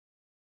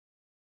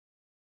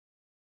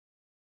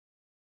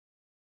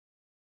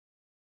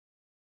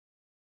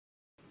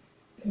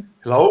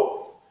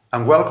Hello,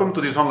 and welcome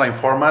to this online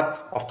format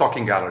of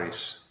Talking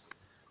Galleries.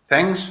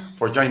 Thanks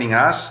for joining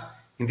us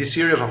in this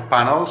series of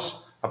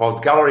panels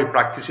about gallery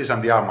practices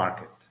and the art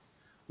market.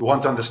 We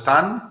want to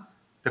understand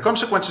the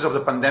consequences of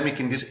the pandemic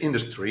in this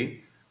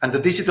industry and the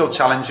digital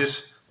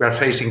challenges we are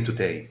facing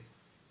today.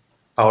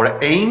 Our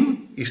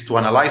aim is to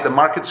analyze the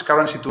market's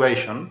current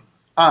situation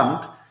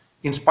and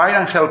inspire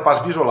and help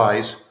us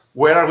visualize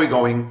where are we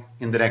going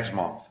in the next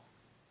month.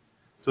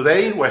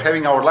 Today, we're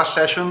having our last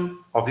session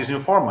of this new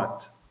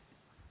format.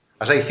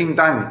 As a think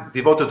tank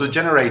devoted to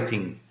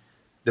generating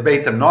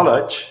debate and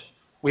knowledge,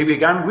 we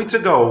began weeks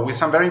ago with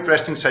some very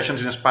interesting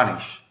sessions in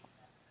Spanish.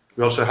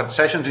 We also had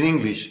sessions in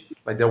English,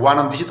 like the one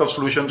on digital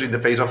solutions in the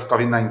face of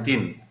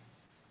COVID-19.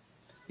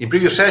 In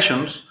previous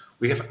sessions,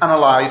 we have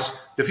analyzed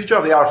the future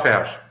of the art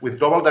fairs with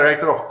Global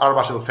Director of Art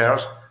Basel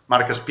Fairs,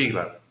 Mark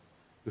Spiegler.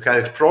 We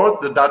have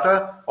explored the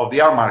data of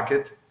the art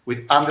market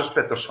with Anders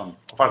Pettersson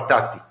of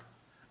Artactic,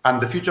 and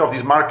the future of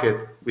this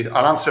market with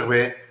Alain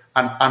Servet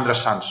and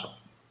Andres Sanso.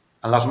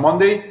 And last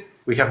Monday,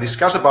 we have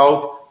discussed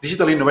about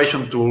digital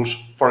innovation tools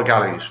for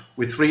galleries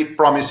with 3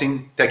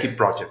 promising techie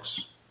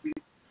projects.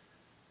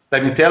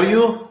 Let me tell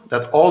you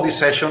that all these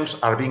sessions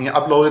are being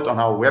uploaded on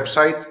our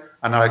website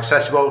and are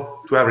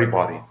accessible to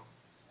everybody.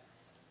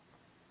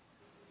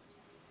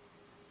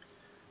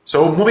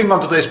 So moving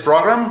on to today's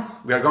program,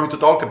 we are going to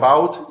talk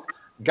about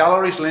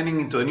galleries leaning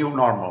into a new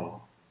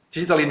normal,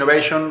 digital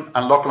innovation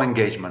and local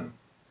engagement.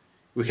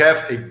 We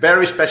have a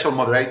very special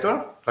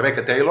moderator,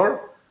 Rebecca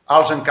Taylor,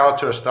 arts and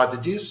culture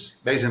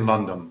strategist based in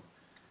London.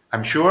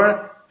 I'm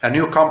sure her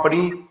new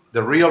company,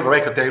 the real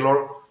Rebecca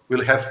Taylor,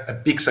 will have a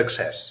big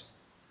success.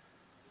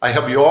 I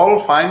hope you all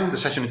find the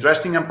session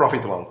interesting and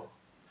profitable.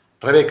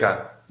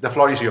 Rebecca, the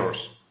floor is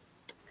yours.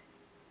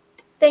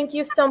 Thank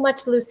you so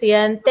much, Lucia,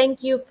 and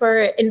thank you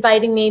for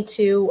inviting me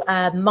to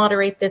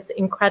moderate this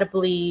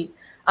incredibly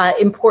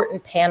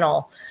important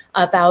panel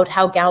about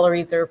how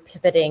galleries are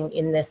pivoting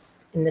in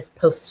this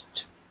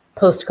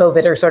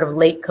post-COVID or sort of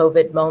late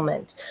COVID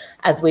moment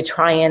as we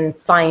try and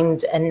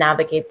find and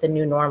navigate the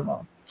new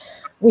normal.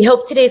 We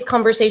hope today's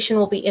conversation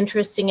will be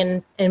interesting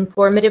and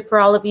informative for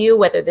all of you,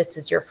 whether this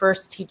is your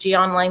first TG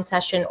online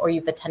session or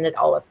you've attended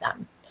all of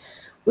them.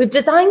 We've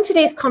designed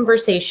today's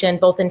conversation,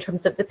 both in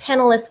terms of the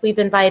panelists we've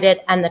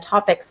invited and the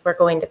topics we're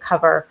going to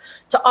cover,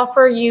 to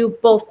offer you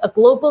both a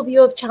global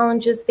view of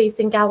challenges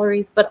facing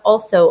galleries, but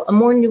also a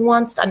more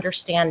nuanced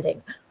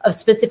understanding of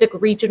specific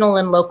regional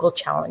and local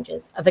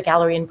challenges of a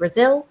gallery in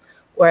Brazil,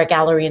 or a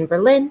gallery in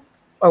Berlin,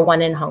 or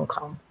one in Hong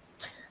Kong.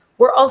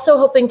 We're also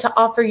hoping to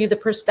offer you the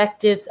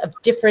perspectives of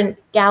different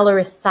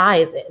gallerist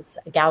sizes,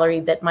 a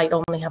gallery that might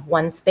only have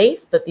one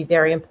space, but be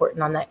very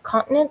important on that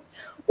continent,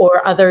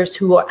 or others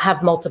who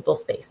have multiple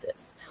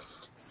spaces.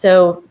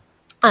 So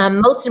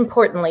most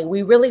importantly,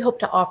 we really hope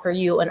to offer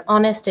you an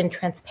honest and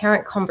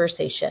transparent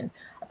conversation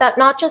about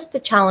not just the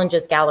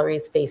challenges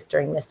galleries face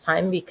during this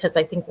time, because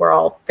I think we're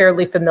all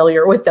fairly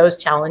familiar with those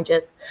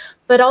challenges,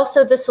 but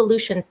also the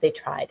solutions they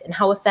tried and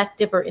how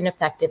effective or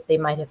ineffective they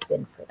might have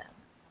been for them.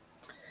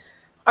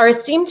 Our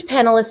esteemed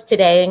panelists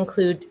today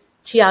include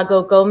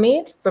Thiago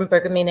Gomide from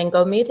Bergamin and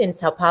Gomide in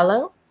Sao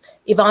Paulo,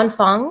 Yvonne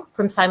Fong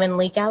from Simon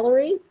Lee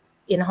Gallery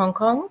in Hong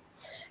Kong,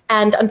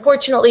 and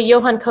unfortunately,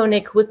 Johann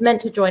König, who was meant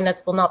to join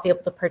us, will not be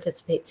able to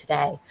participate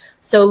today.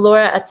 So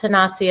Laura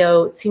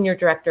Attanasio, Senior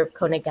Director of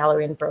König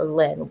Gallery in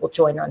Berlin, will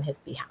join on his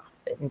behalf,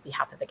 in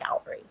behalf of the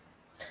gallery.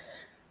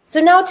 So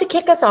now to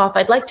kick us off,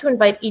 I'd like to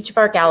invite each of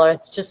our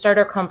gallerists to start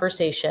our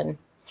conversation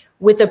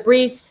with a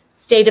brief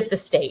state of the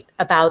state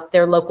about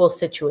their local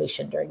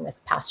situation during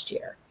this past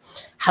year,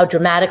 how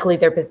dramatically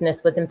their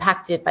business was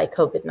impacted by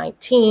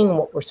COVID-19,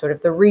 what were sort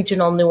of the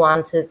regional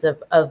nuances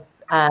of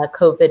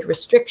COVID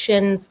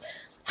restrictions,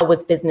 how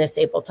was business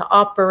able to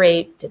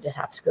operate, did it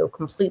have to go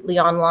completely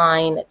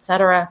online, et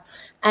cetera,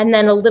 and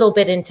then a little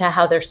bit into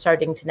how they're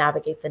starting to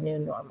navigate the new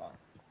normal.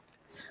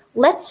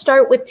 Let's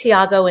start with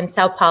Thiago in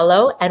Sao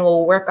Paulo, and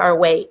we'll work our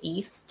way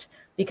east,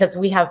 because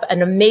we have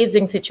an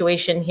amazing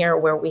situation here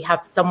where we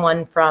have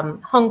someone from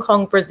Hong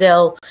Kong,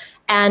 Brazil,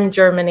 and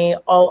Germany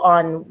all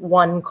on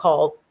one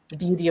call, the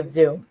beauty of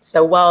Zoom.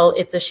 So while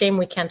it's a shame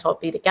we can't all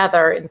be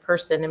together in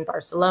person in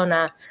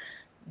Barcelona,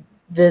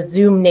 the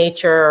Zoom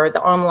nature or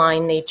the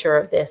online nature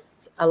of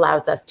this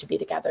allows us to be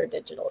together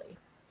digitally.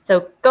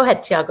 So go ahead,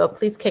 Thiago,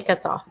 please kick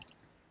us off.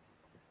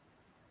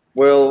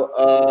 Well,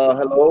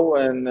 hello,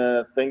 and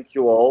thank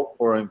you all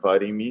for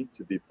inviting me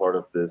to be part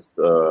of this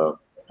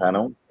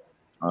panel.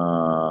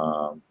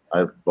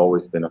 I've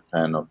always been a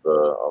fan of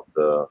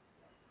the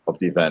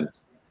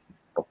event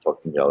of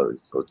Talking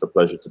Galleries, so it's a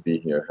pleasure to be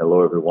here.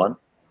 Hello, everyone.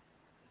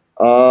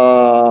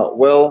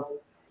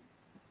 Well,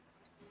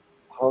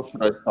 how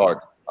should I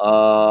start?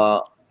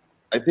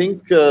 I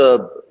think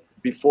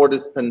before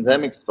this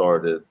pandemic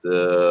started,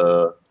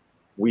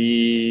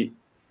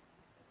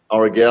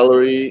 our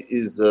gallery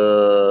is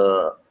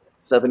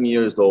 7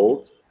 years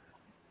old,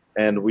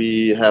 and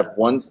we have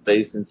one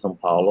space in São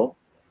Paulo.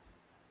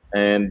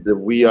 And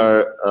we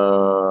are,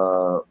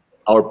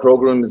 our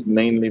program is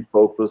mainly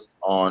focused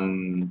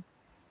on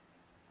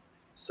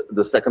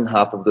the second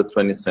half of the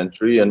 20th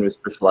century, and we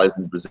specialize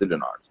in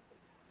Brazilian art.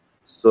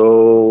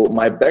 So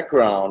my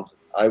background,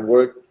 I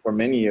worked for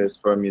many years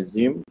for a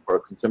museum, for a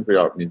contemporary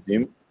art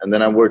museum, and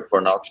then I worked for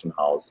an auction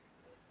house.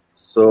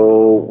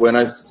 So when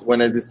I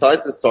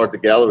decided to start the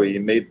gallery,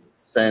 it made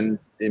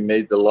sense. It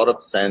made a lot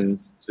of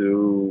sense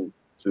to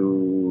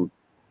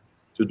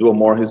do a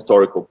more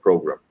historical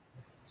program.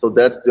 So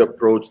that's the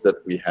approach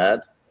that we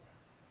had.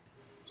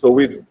 So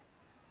we've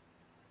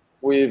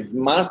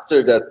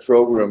mastered that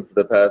program for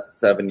the past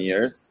 7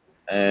 years,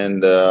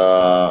 and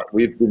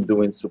we've been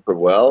doing super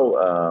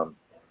well.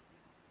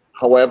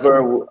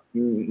 However,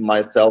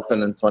 myself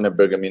and Antonia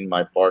Bergamin,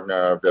 my partner,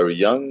 are very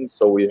young,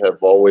 so we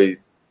have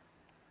always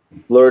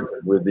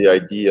flirted with the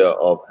idea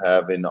of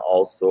having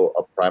also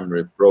a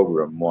primary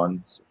program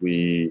once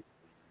we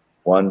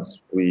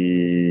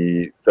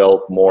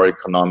felt more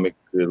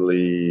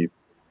economically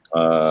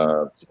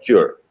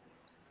secure.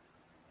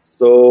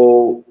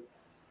 So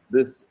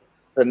this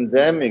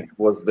pandemic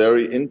was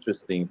very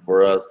interesting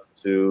for us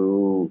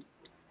so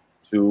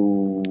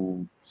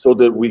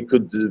that we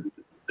could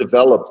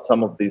develop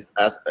some of these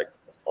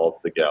aspects of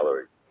the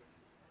gallery.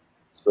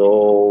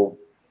 So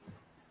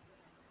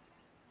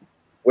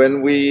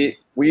when we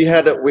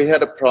had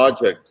a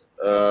project,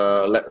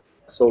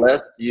 so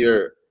last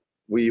year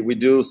we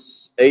do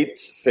 8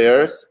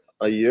 fairs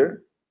a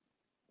year.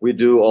 We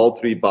do all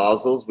 3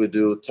 Basels. We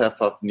do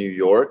TEFAF New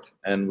York,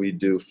 and we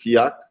do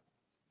FIAC,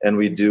 and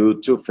we do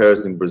 2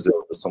 fairs in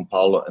Brazil, the São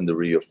Paulo and the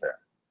Rio Fair.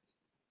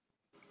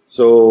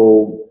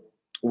 So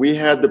we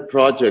had the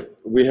project.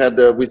 We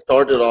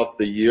started off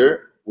the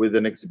year with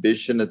an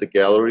exhibition at the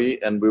gallery,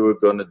 and we were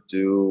going to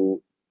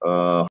do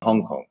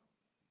Hong Kong.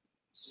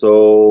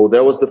 So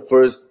that was the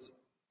first.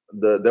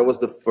 That was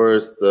the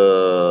first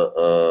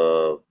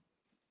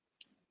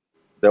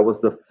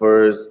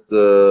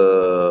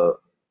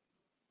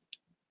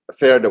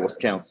fair that was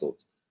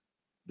canceled.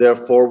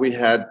 Therefore, we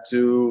had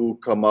to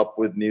come up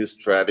with new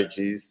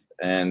strategies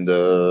and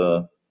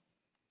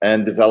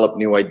develop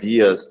new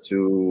ideas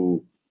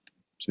to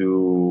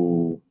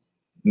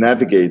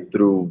navigate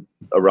through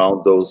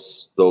around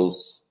those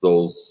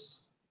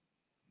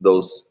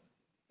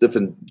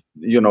different.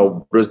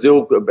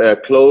 Brazil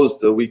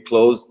closed. We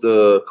closed.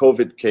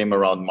 COVID came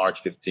around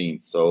March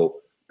 15th,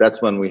 so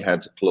that's when we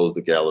had to close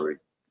the gallery.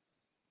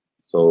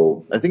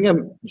 So I think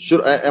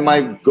am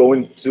I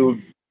going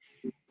to?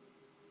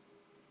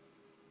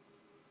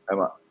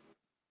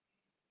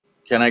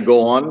 Can I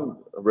go on,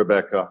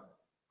 Rebecca?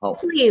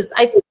 Please.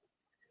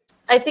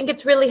 I think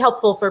it's really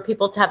helpful for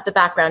people to have the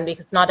background,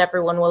 because not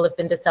everyone will have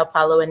been to Sao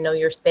Paulo and know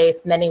your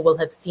space. Many will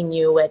have seen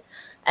you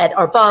at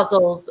our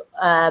Basels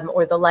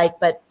or the like,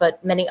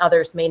 but many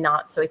others may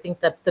not. So I think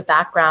that the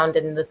background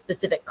and the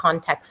specific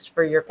context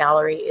for your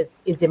gallery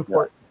is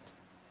important. Yeah.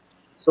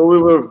 So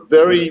we were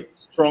very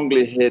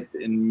strongly hit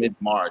in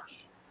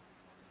mid-March,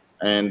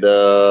 and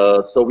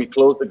so we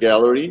closed the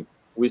gallery.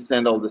 We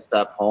sent all the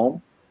staff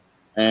home,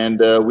 and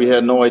we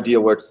had no idea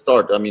where to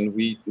start. I mean,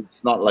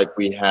 it's not like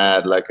we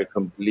had like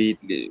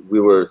we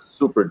were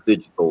super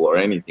digital or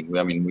anything.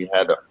 I mean, we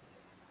had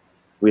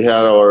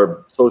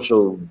our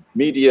social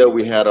media,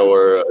 we had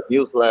our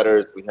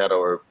newsletters, we had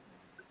our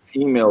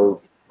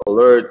emails,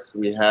 alerts,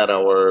 we had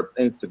our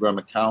Instagram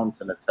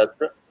accounts, and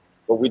etc.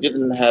 But we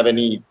didn't have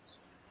any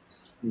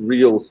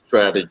real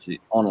strategy,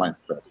 online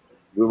strategy.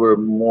 We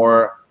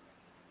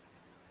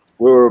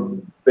were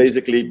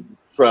basically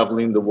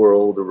traveling the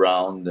world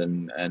around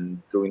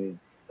and doing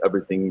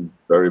everything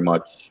very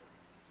much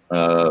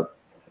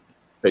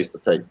face to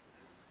face.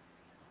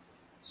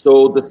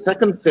 So the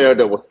second fair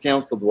that was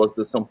canceled was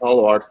the São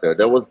Paulo Art Fair.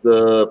 That was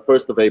the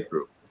 1st of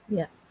April.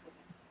 Yeah.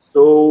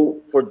 So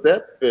for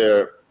that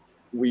fair,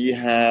 we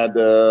had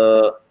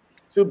 2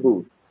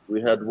 booths.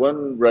 We had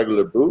one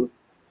regular booth,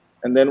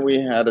 and then we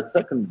had a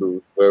second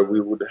booth where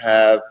we would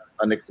have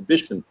an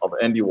exhibition of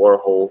Andy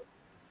Warhol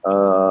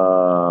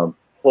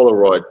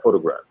Polaroid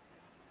photographs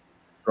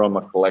from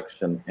a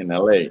collection in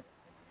LA.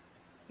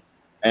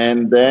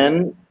 And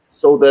then,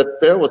 so that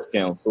fair was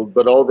canceled,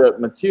 but all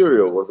that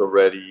material was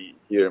already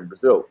here in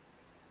Brazil.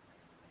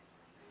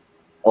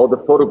 All the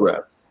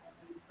photographs.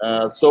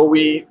 So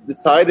we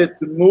decided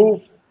to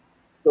move.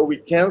 So we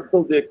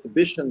canceled the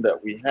exhibition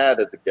that we had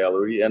at the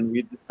gallery, and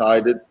we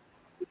decided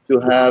to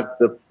have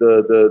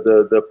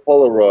the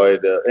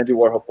Polaroid, Andy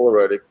Warhol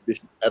Polaroid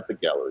exhibition at the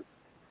gallery.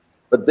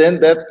 But then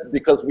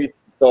because we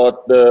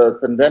thought the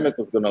pandemic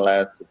was going to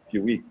last a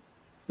few weeks,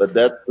 but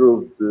that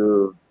proved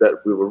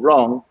that we were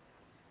wrong.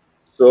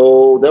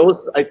 So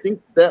I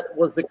think that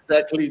was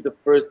exactly the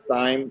first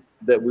time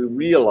that we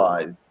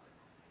realized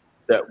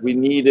that we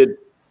needed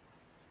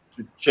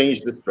to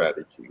change the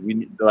strategy.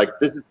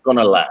 This is going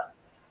to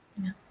last.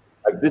 Yeah.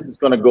 Like, this is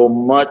going to go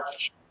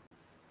much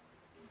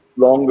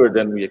longer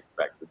than we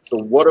expected. So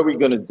what are we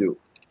going to do?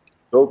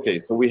 Okay,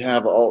 so we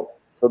have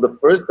so the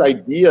first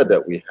idea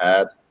that we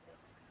had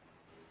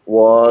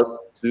was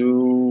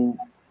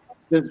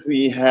since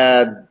we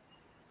had,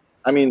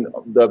 I mean,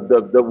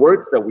 the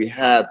works that we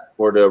had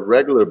for the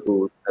regular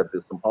booth at the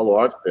São Paulo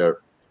Art Fair,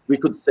 we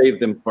could save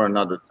them for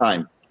another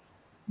time.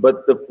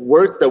 But the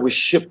works that we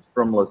shipped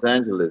from Los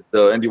Angeles,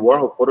 the Andy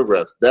Warhol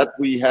photographs, that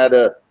we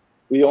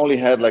only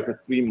had like a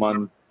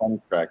 3-month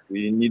contract.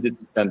 We needed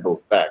to send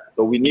those back,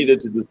 so we needed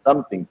to do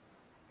something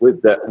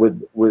with that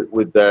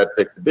with that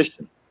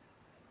exhibition.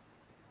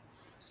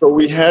 So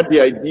we had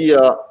the idea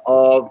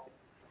of,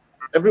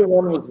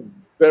 everyone was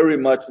very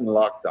much in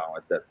lockdown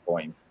at that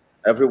point.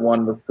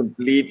 Everyone was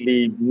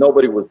completely,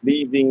 nobody was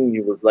leaving.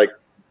 It was like,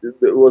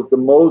 it was the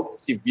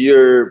most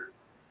severe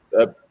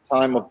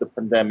time of the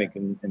pandemic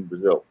in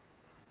Brazil.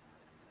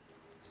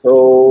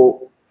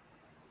 So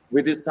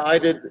we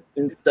decided,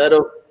 instead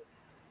of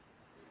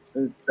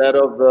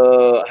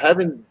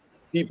having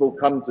people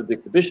come to the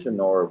exhibition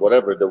or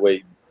whatever, the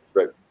way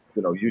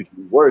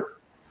usually works,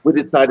 we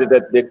decided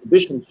that the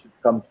exhibition should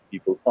come to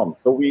people's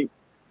homes. So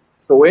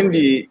when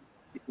he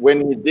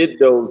did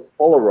those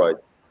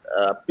Polaroids,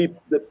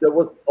 there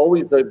was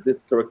always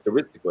this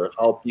characteristic of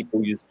how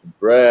people used to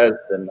dress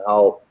and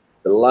how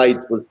the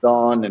light was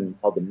done and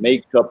how the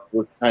makeup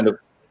was kind of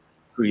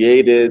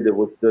created. It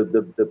was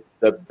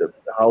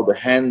how the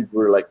hands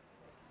were like,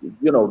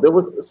 there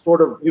was a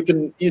sort of, you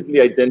can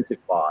easily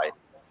identify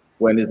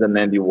when it's an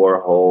Andy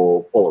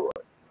Warhol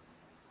Polaroid.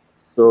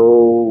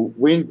 So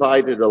we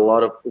invited a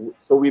lot of,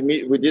 so we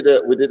did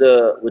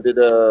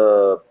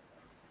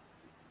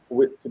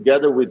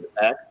together with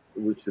ACT,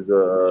 which is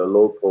a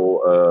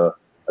local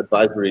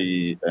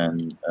advisory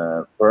and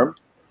firm.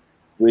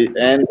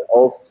 And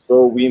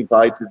also we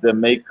invited the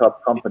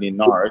makeup company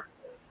NARS.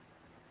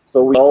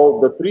 So all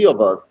the three of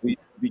us, we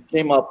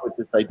came up with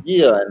this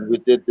idea, and we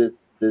did this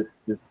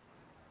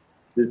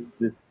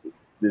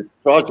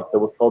project that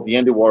was called the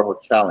Andy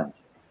Warhol Challenge.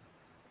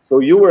 So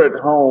you were at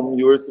home,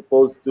 you were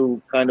supposed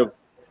to kind of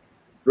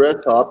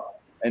dress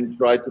up and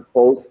try to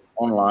post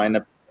online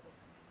a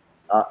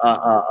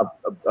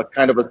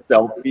kind of a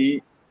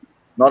selfie,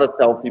 not a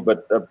selfie,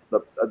 but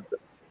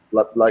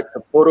like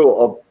a photo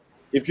of,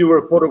 if you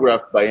were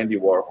photographed by Andy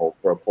Warhol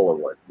for a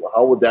Polaroid,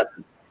 how would that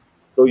be?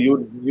 So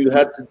you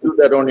had to do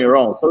that on your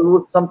own. So it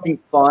was something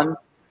fun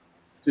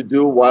to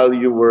do while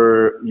you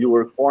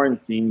were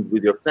quarantined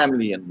with your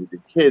family and with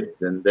your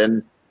kids. And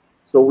then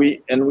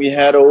we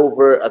had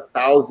over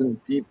 1,000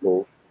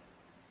 people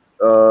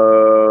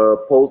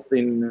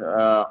posting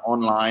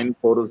online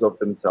photos of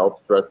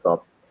themselves dressed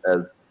up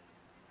as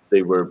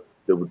they would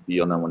be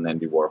on an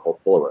Andy Warhol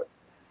Polaroid.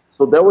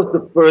 So that was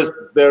the first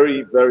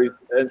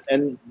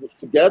and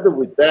together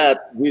with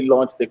that, we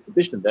launched the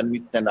exhibition. Then we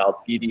sent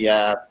out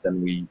PDFs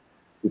and we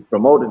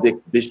promoted the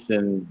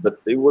exhibition, but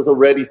it was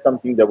already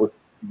something that was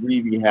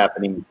really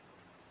happening.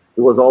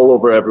 It was all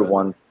over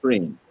everyone's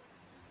screen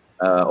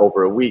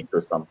over a week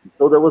or something.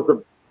 So that was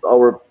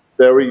our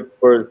very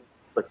first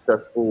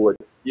successful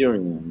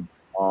experience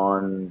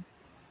on,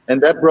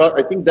 and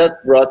I think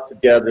that brought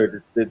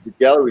together the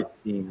gallery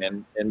team,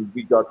 and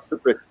we got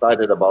super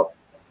excited about,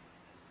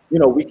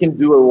 we can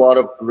do a lot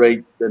of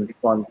great and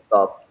fun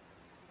stuff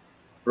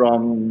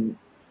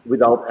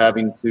without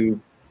having to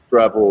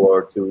travel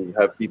or to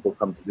have people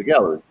come to the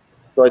gallery.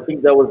 So I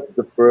think that was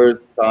the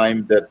first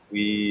time that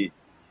we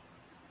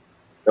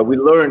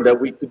learned that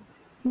we could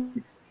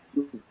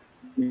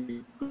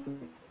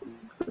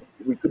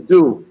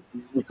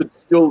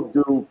still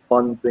do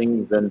fun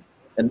things and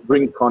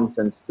bring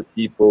content to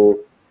people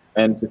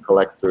and to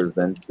collectors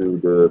and to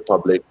the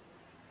public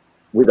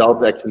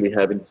without actually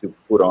having to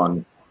put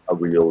on a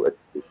real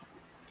exhibition.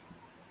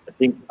 I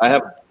think I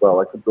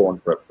could go on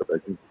forever, but I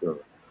think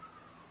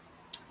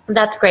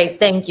that's great.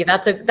 Thank you.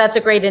 That's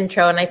a great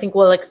intro, and I think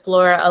we'll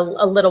explore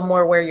a little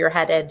more where you're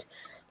headed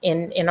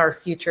in our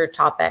future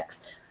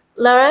topics.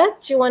 Lara,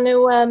 do you want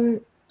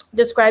to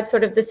describe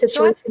sort of the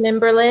situation in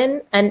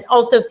Berlin? And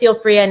also feel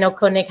free, I know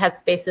König has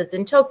spaces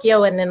in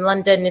Tokyo and in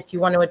London, if you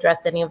want to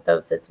address any of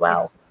those as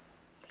well. Yes.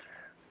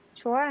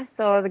 Sure.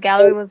 So the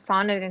gallery was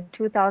founded in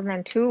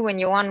 2002 when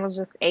Yvonne was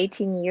just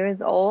 18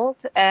 years old.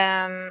 So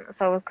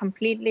it was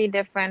completely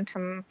different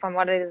from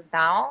what it is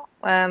now,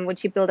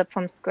 which he built up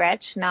from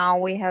scratch. Now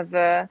we have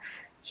a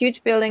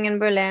huge building in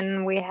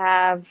Berlin. We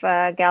have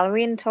a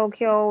gallery in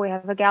Tokyo. We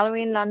have a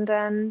gallery in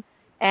London.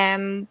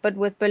 But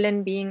with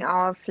Berlin being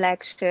our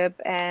flagship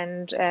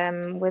and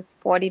with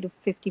 40 to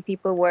 50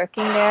 people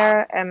working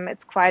there,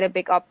 it's quite a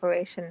big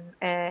operation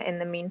in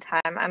the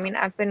meantime. I mean,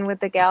 I've been with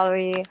the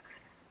gallery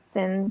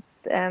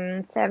since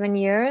 7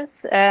 years,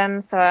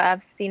 so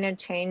I've seen it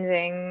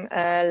changing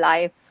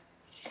life.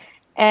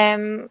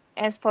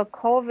 As for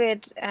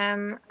COVID,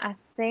 I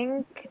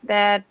think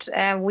that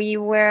we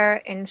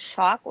were in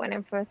shock when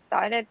it first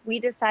started. We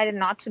decided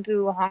not to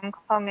do Hong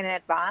Kong in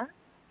advance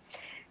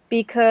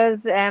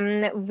because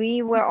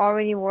we were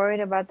already worried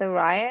about the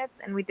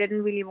riots, and we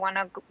didn't really want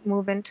to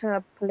move into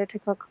a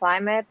political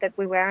climate that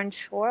we weren't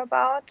sure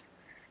about.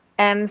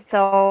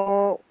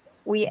 So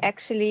we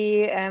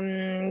actually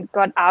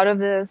got out of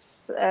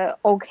this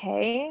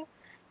okay,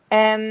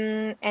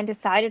 and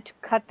decided to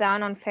cut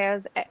down on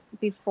fairs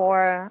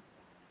before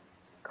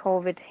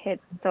COVID hit.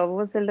 So it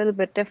was a little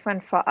bit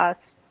different for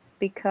us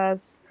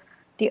because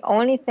the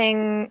only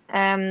thing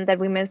that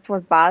we missed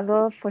was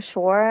Basel for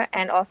sure,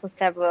 and also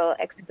several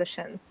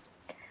exhibitions.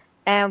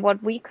 And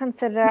what we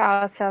consider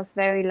ourselves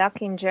very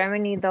lucky in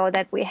Germany, though,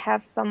 that we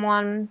have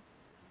someone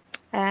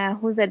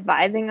who's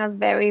advising us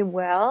very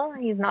well.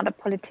 He's not a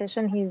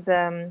politician, he's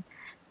a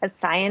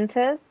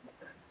scientist.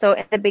 So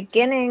at the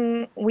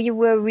beginning, we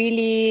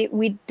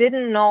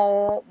didn't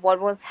know what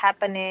was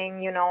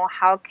happening,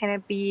 how can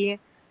it be,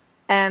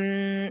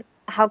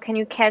 how can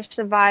you catch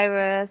the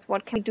virus,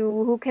 what can we do,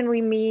 who can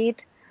we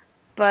meet?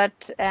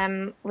 But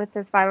with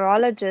this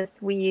virologist,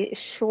 we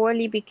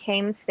surely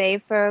became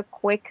safer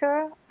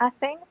quicker, I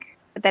think,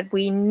 that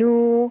we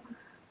knew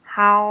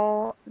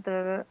how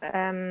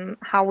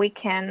how we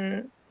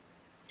can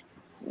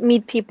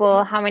meet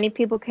people, how many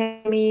people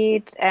can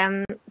meet.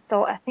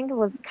 So I think it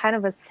was kind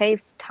of a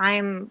safe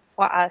time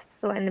for us.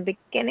 So in the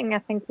beginning, I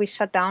think we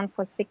shut down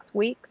for 6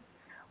 weeks.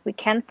 We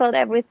canceled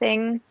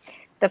everything.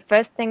 The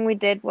first thing we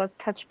did was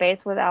touch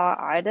base with our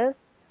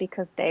artists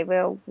because they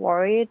were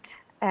worried.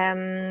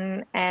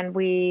 And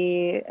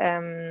we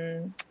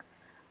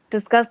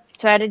discussed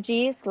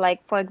strategies, like,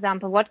 for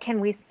example, what can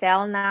we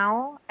sell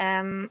now?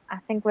 I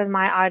think with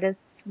my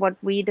artists, what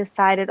we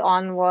decided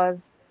on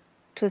was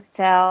to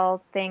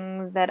sell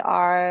things that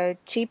are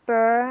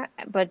cheaper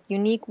but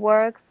unique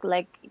works.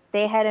 Like,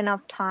 they had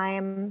enough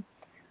time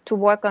to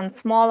work on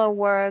smaller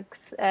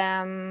works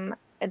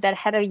that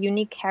had a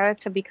unique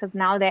character because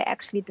now they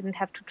actually didn't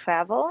have to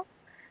travel.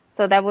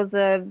 So that was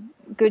a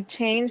good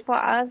change for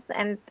us,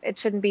 and it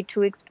shouldn't be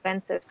too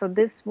expensive. So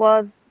this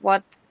was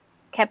what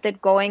kept it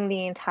going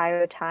the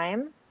entire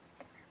time.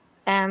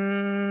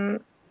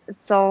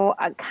 So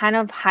kind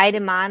of high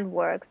demand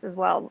works as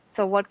well.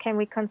 So what can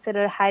we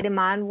consider high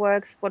demand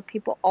works? What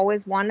people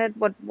always wanted,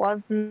 what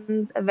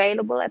wasn't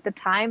available at the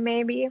time,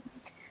 maybe,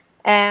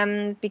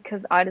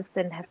 because artists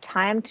didn't have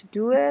time to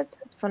do it.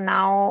 So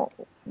now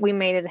we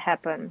made it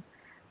happen.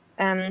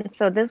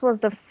 So this was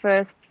the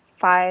first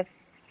 5-6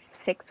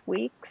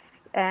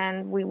 weeks,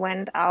 and we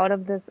went out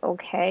of this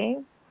okay.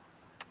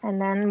 And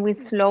then we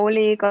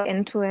slowly got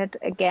into it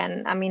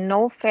again. I mean,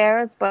 no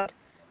fairs, but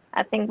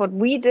I think what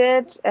we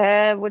did,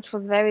 which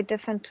was very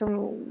different to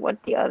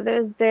what the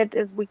others did,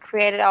 is we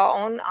created our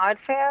own art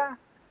fair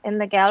in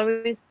the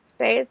gallery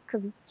space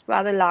because it's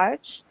rather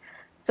large.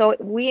 So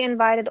we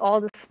invited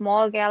all the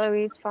small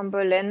galleries from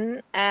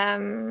Berlin,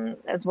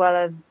 as well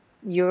as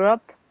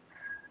Europe,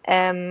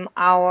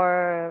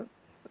 our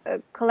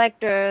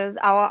collectors,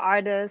 our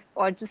artists,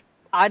 or just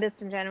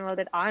artists in general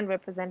that aren't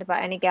represented by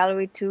any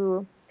gallery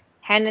to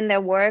hand in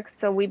their works.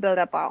 So we built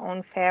up our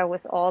own fair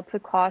with all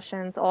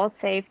precautions, all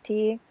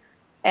safety.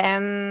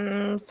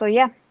 So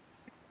yeah,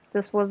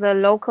 this was a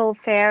local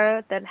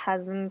fair that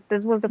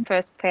this was the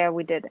first fair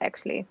we did,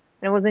 actually.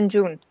 And it was in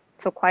June,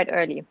 so quite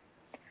early.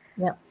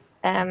 Yeah.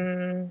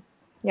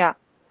 Yeah.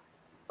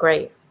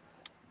 Great.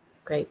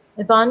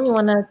 Yvonne, you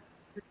want to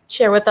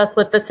share with us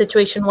what the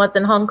situation was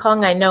in Hong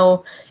Kong? I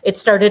know it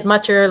started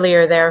much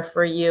earlier there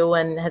for you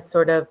and has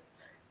sort of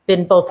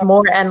been both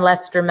more and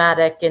less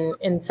dramatic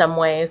in some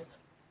ways.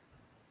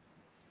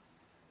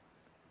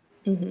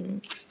 Mm-hmm.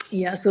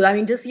 Yeah, so I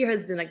mean, this year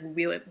has been like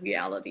real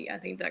reality, I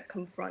think, that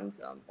confronts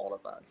all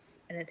of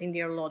us, and I think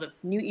there are a lot of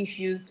new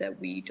issues that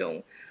we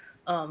don't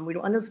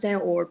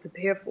understand or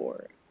prepare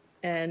for.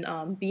 And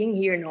being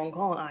here in Hong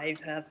Kong, I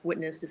have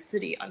witnessed the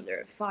city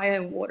under fire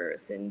and water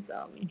since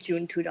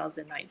June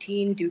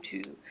 2019 due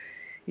to,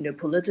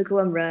 political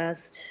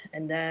unrest.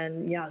 And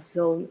then,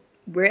 so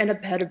we're in a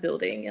Pedder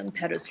building on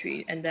Pedder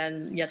Street. And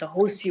then, the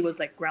whole street was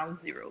like ground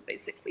zero,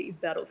 basically,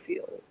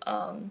 battlefield.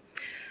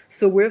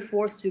 So we're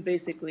forced to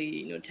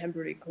basically,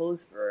 temporarily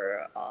close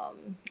for,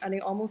 I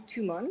think, almost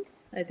 2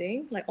 months, I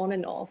think, like on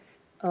and off.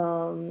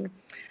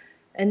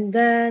 And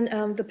then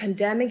the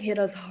pandemic hit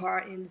us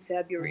hard in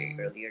February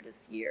earlier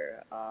this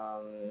year.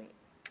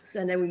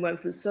 And then we went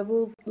through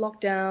several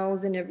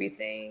lockdowns and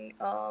everything.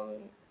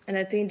 And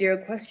I think there are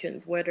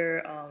questions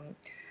whether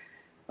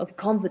of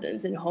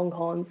confidence in Hong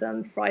Kong's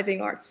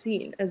thriving art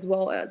scene, as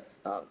well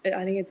as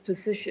I think its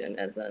position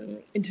as an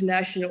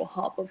international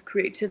hub of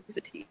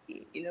creativity,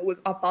 with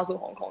Art Basel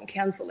Hong Kong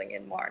canceling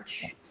in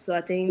March. So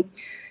I think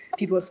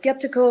people are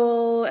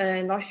skeptical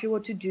and not sure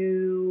what to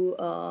do.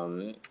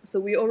 So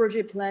we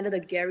already planned a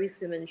Gary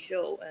Simmons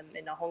show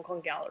in the Hong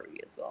Kong Gallery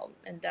as well.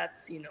 And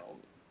that's,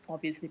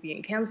 obviously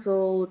being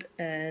canceled.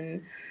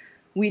 And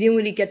we didn't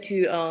really get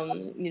to,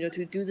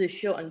 to do this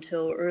show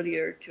until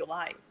earlier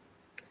July.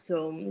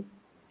 So,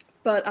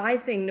 but I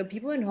think,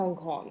 people in Hong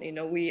Kong,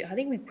 I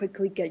think we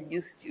quickly get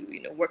used to,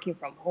 working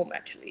from home,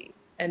 actually.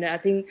 And I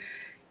think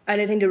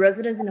the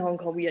residents in Hong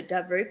Kong, we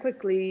adapt very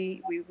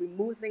quickly. We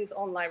move things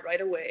online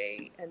right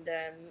away. And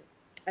then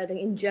I think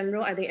in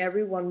general,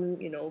 everyone,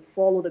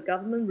 follow the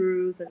government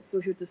rules and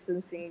social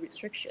distancing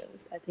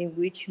restrictions, I think,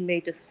 which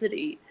made the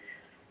city,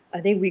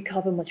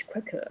 recover much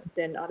quicker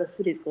than other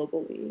cities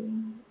globally.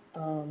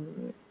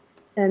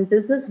 And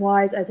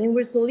business-wise, I think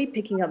we're slowly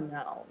picking up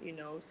now,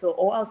 So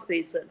all our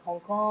spaces in Hong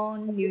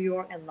Kong, New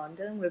York, and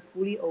London, we're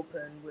fully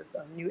open with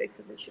new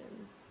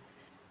exhibitions.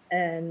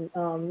 And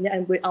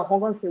and with our Hong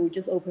Kong space, we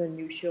just opened a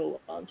new show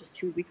just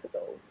 2 weeks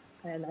ago.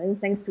 And I think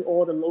thanks to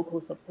all the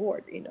local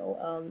support,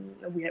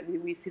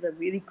 we see a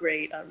really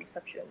great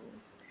reception.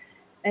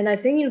 And I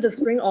think the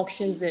spring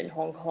auctions in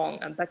Hong Kong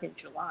back in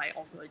July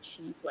also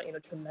achieved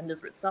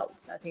tremendous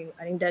results. I think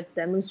that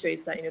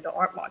demonstrates that the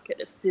art market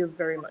is still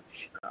very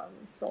much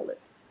solid.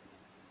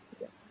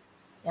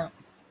 Yeah,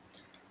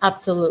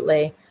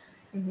 absolutely.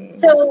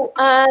 So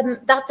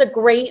that's a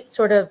great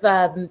sort of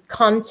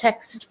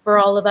context for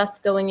all of us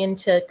going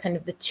into kind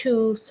of the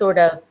two sort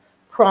of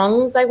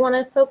prongs I want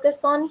to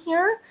focus on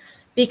here,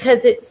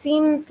 because it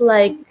seems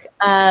like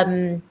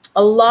a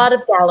lot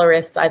of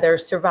gallerists either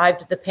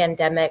survived the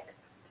pandemic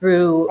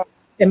through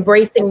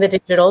embracing the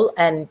digital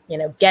and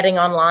getting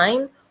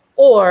online,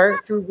 or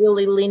through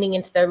really leaning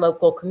into their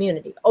local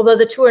community. Although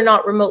the two are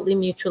not remotely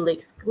mutually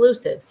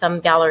exclusive,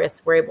 some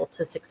gallerists were able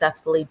to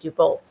successfully do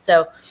both.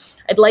 So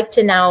I'd like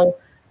to now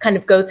kind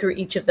of go through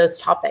each of those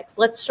topics.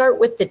 Let's start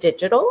with the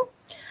digital.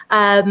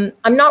 I'm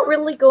not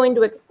really going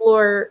to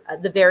explore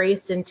the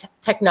various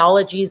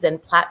technologies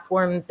and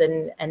platforms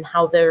and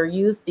how they're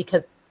used,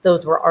 because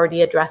those were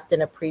already addressed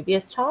in a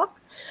previous talk.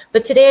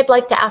 But today I'd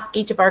like to ask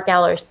each of our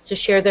gallerists to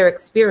share their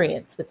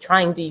experience with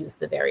trying to use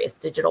the various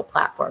digital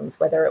platforms,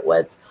 whether it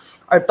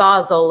was Art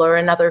Basel or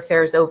another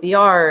fair's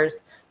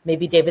OVRs,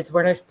 maybe David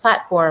Werner's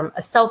platform,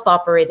 a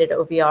self-operated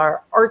OVR,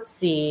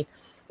 Artsy,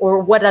 or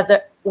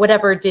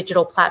whatever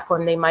digital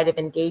platform they might have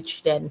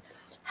engaged in.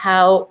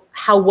 How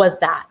was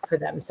that for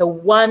them? So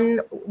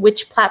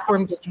which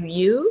platform did you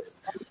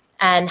use,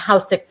 and how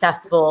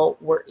successful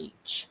were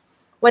each?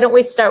 Why don't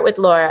we start with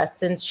Laura,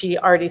 since she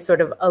already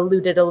sort of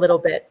alluded a little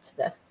bit to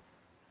this?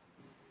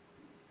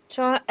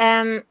 Sure.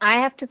 I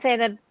have to say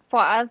that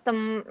for us,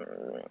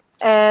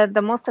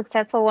 the most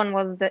successful one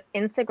was the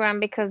Instagram,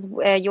 because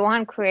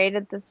Johan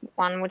created this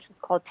one, which was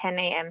called 10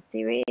 a.m.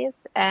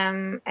 series.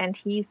 And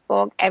he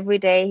spoke every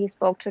day. He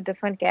spoke to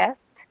different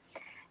guests.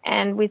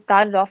 And we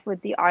started off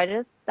with the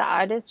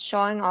artists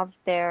showing off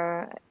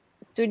their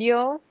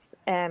studios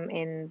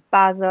in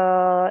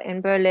Basel, in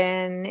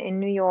Berlin,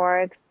 in New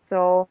York.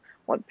 So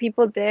what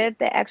people did,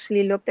 they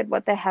actually looked at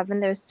what they have in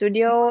their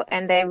studio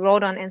and they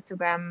wrote on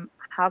Instagram,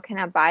 how can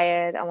I buy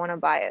it? I want to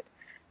buy it.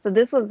 So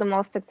this was the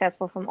most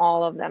successful from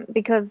all of them,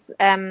 because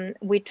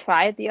we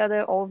tried the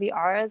other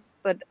OVRs,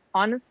 but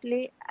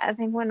honestly, I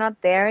think we're not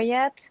there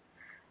yet,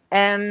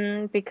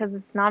 because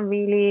it's not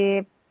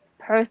really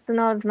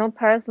personal. It's no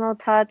personal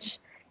touch.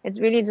 It's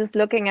really just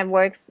looking at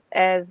works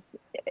as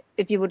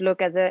if you would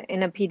look at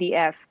in a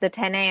PDF. The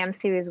 10 a.m.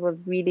 series was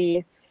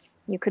really,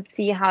 you could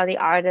see how the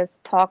artists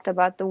talked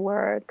about the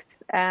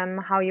works,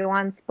 how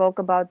Johan spoke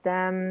about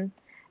them.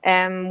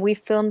 We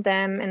filmed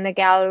them in the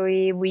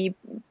gallery. We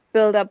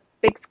built up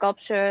big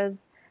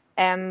sculptures,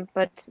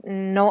 but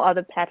no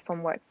other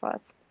platform worked for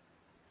us.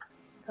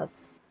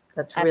 That's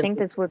really, I think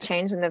this will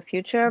change in the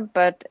future,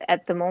 but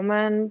at the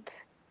moment,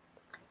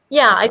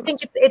 yeah, I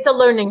think it's a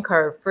learning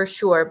curve for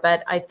sure.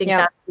 But I think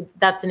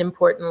that's an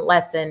important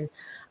lesson,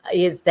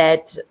 is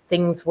that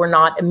things were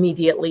not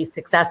immediately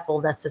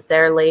successful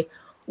necessarily.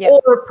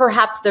 Or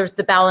perhaps there's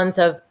the balance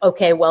of,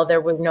 okay, well,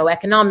 there were no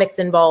economics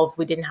involved.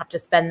 We didn't have to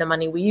spend the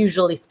money we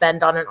usually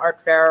spend on an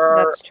art fair,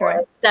 or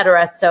et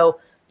cetera. So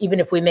even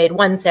if we made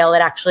one sale, it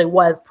actually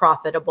was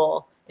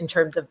profitable in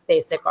terms of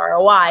basic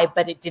ROI,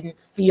 but it didn't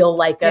feel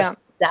like a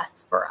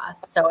success for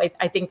us. So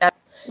I think that's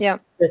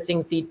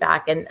interesting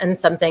feedback, and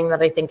something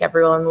that I think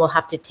everyone will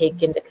have to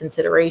take into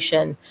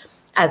consideration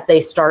as they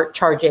start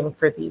charging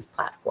for these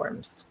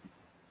platforms.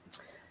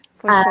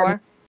 For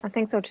sure. I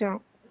think so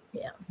too.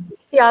 Yeah.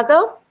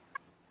 Thiago?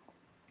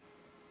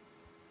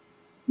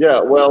 Yeah,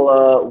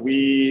 well,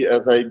 we,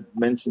 as I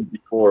mentioned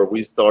before,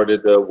 we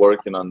started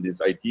working on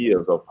these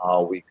ideas of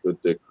how we could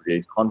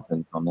create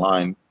content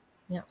online.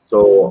 Yeah.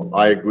 So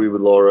I agree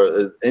with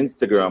Laura.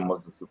 Instagram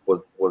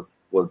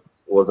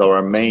was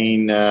our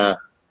main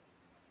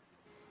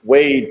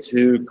way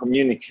to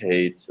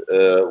communicate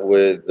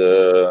with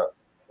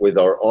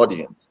our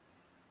audience.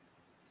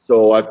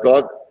 So I've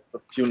got a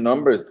few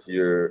numbers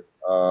here.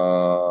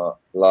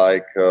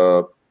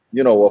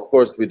 Of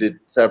course, we did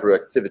several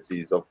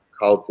activities of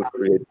how to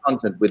create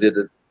content. We did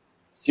a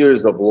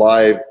series of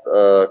live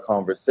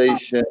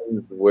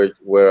conversations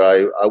where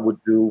I would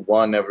do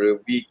one every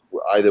week,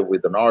 either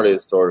with an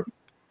artist or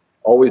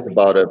always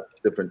about a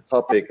different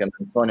topic. And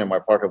Antonia, my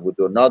partner, would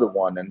do another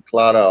one, and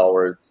Clara,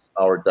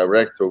 our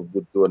director,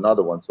 would do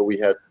another one. So we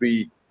had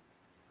three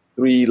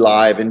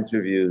live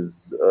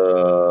interviews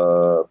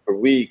per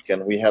week,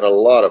 and we had a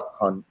lot of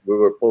we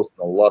were posting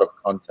a lot of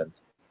content.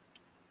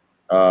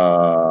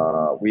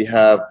 We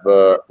have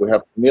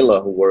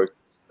Camilla, who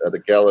works at the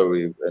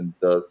gallery and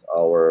does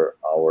our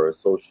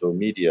social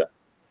media.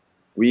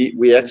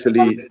 We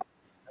actually,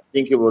 I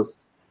think it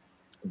was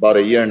about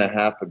a year and a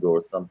half ago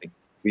or something,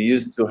 we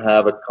used to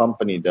have a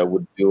company that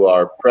would do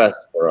our press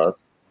for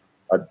us,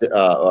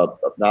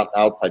 not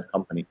outside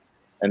company.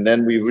 And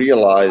then we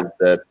realized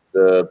that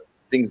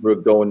things were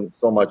going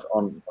so much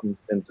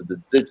into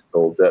the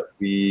digital that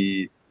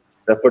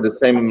for the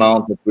same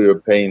amount that we were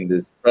paying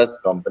this press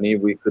company,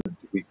 we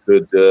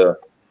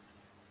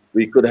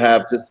could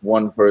have just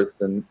one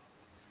person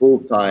full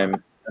time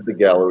at the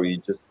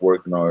gallery, just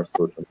work on our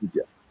social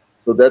media.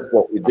 So that's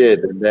what we did.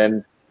 And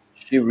then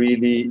she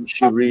really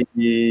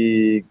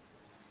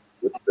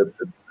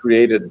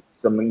created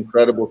some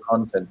incredible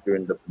content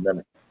during the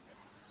pandemic.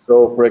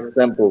 So, for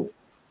example,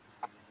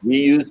 we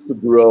used to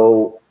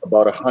grow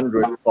about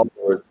 100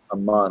 followers a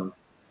month,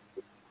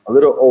 a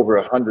little over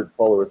 100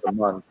 followers a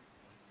month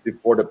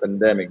before the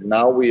pandemic.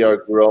 Now we are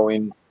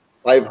growing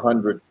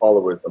 500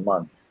 followers a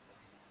month.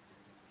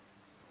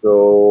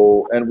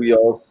 So, and we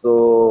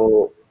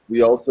also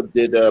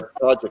did a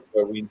project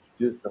where we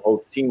introduced the whole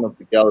team of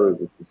the gallery,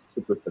 which was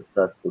super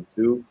successful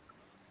too.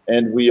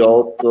 And we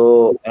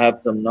also have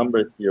some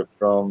numbers here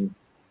from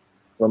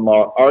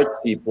our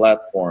Artsy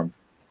platform.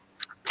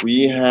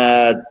 We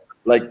had,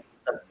 like,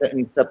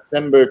 in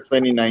September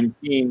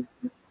 2019,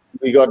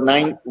 we got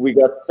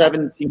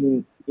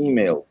 17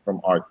 emails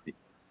from Artsy.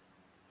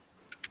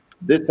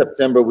 This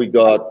September we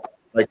got,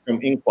 like,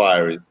 from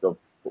inquiries of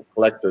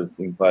collectors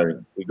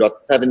inquiring. We got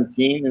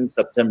 17 in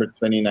September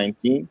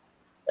 2019,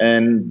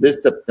 and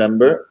this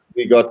September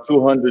we got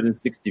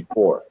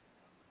 264.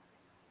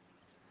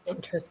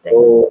 Interesting.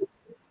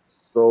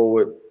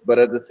 So, but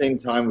at the same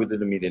time, we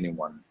didn't meet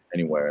anyone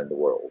anywhere in the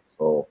world.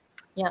 So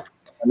yeah.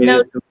 I mean, now,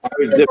 it's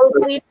very do different.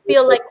 those leads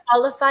feel like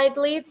qualified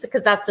leads?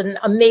 Because that's an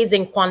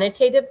amazing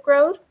quantitative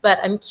growth, but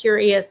I'm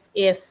curious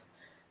if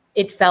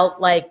it felt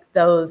like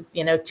those,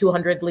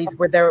 200 leads,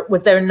 was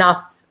there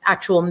enough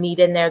actual meat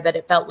in there that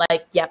it felt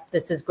like, yep,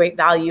 this is great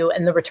value,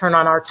 and the return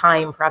on our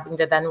time for having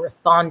to then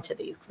respond to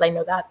these? Because I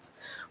know that's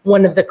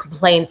one of the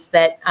complaints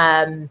that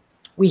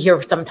we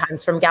hear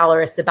sometimes from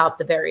gallerists about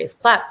the various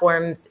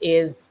platforms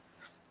is,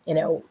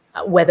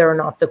 whether or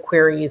not the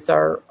queries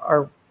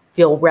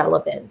feel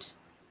relevant.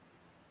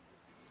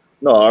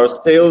 No, our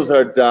sales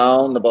are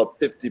down about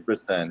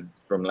 50%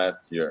 from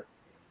last year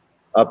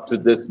up to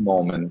this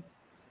moment.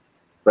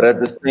 But at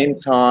the same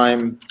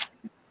time,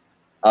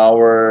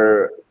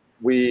 our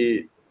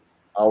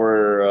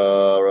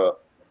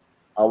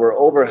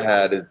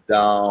overhead is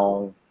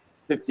down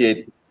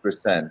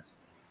 58%.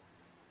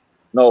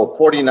 No,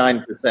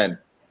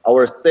 49%.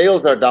 Our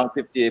sales are down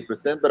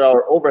 58%, but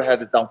our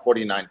overhead is down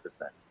 49%.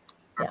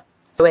 Yeah,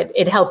 so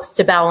it helps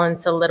to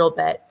balance a little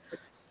bit.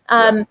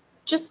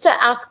 Just to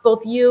ask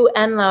both you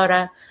and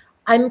Laura,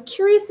 I'm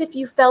curious if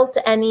you felt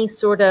any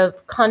sort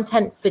of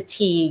content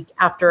fatigue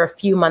after a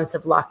few months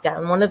of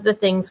lockdown. One of the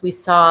things we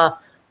saw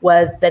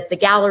was that the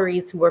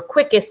galleries who were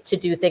quickest to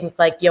do things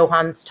like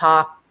Johann's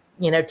talk,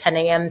 10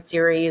 a.m.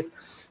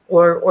 series,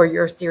 or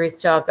your series,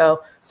 Thiago,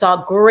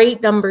 saw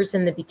great numbers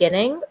in the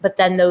beginning, but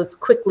then those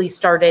quickly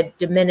started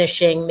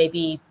diminishing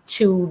maybe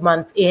 2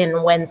 months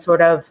in when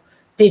sort of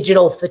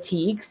digital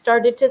fatigue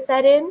started to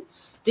set in.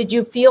 Did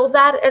you feel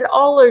that at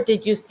all, or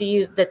did you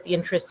see that the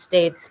interest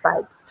stayed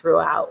spiked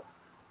throughout?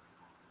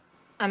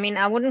 I mean,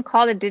 I wouldn't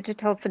call it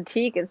digital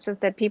fatigue. It's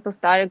just that people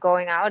started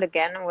going out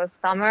again. It was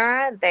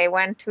summer. They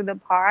went to the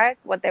park,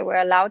 what they were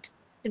allowed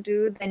to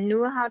do. They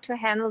knew how to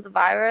handle the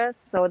virus,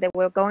 so they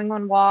were going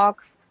on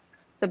walks.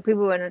 So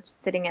people were not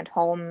just sitting at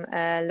home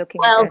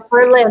looking at their screens.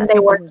 Well, Berlin, they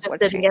weren't just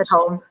sitting at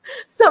home.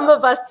 Some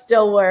of us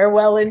still were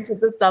well into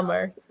the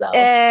summer. So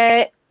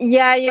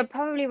yeah, you're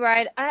probably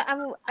right.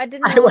 I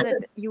didn't know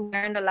that you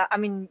weren't allowed. I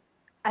mean,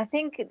 I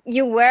think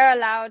you were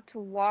allowed to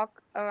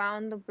walk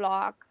around the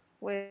block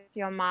with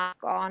your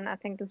mask on. I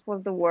think this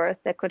was the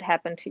worst that could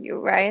happen to you,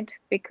 right?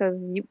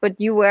 But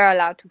you were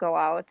allowed to go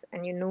out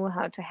and you knew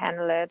how to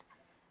handle it.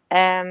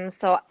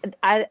 So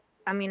I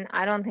mean,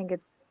 I don't think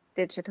it's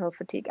digital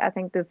fatigue. I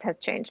think this has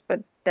changed, but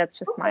that's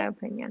just my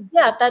opinion.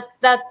 Yeah,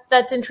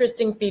 that's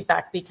interesting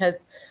feedback,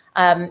 because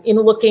in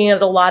looking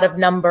at a lot of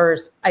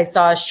numbers, I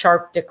saw a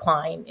sharp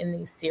decline in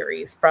these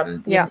series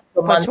from the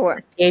month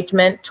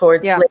engagement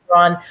towards later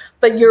on.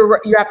 But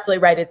you're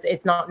absolutely right.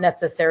 It's not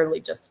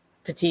necessarily just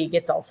fatigue.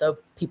 It's also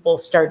people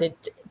started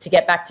to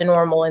get back to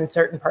normal in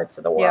certain parts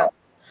of the world.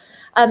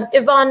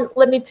 Yvonne,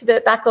 let me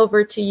pivot back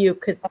over to you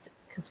because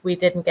we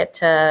didn't get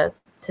to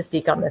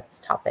speak on this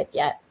topic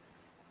yet.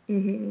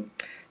 Mm-hmm.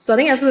 So I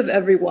think, as with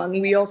everyone,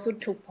 we also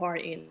took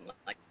part in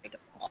like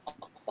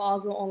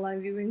Basel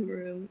online viewing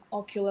room,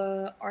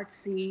 Ocular,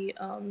 Artsy,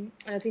 and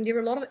I think there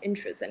were a lot of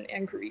interest and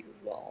inquiries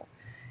as well.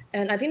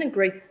 And I think the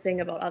great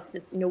thing about us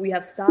is, we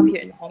have staff here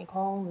in Hong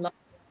Kong, London,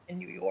 and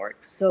New York.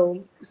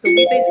 So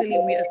we basically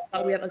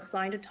we have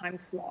assigned a time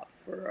slot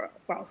for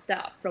our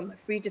staff from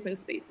 3 different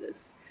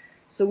spaces.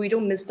 So we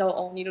don't miss out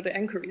on, the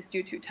inquiries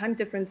due to time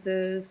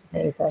differences,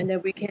 and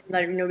then we can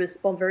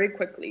respond very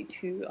quickly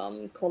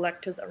to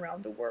collectors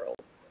around the world.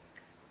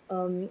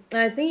 And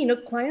I think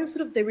clients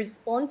they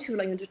respond to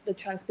the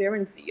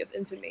transparency of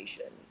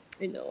information.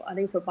 I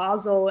think for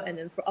Basel and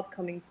then for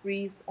upcoming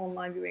Freeze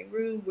online viewing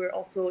room, we're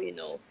also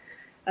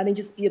I think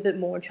just be a bit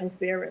more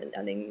transparent.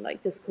 I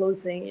think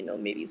disclosing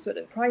maybe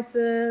certain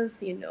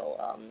prices,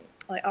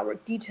 like our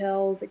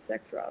details,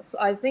 etc. So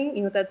I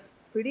think that's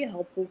pretty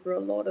helpful for a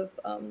lot of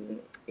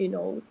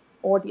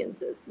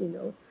audiences,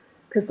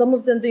 because some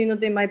of them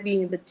they might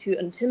be a bit too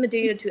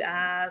intimidated to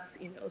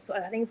ask, so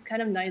I think it's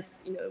kind of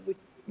nice,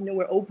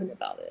 we're open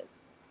about it.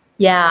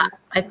 Yeah,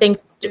 I think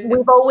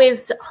we've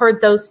always heard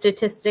those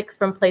statistics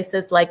from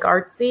places like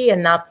Artsy,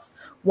 and that's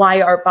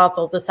why Art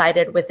Basel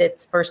decided with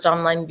its first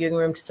online viewing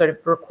room to sort of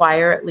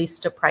require at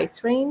least a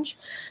price range.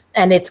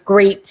 And it's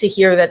great to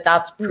hear that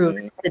that's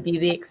proven to be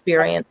the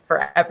experience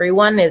for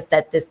everyone, is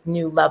that this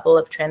new level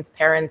of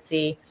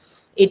transparency,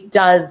 it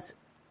does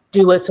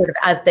do a sort of,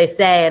 as they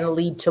say, and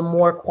lead to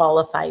more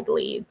qualified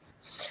leads.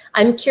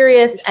 I'm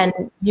curious, and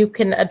you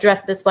can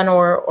address this one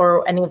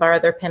or any of our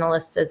other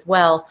panelists as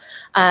well.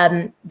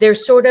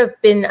 There's sort of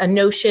been a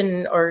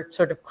notion or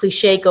sort of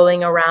cliche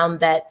going around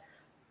that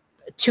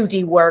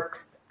 2D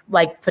works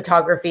like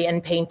photography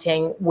and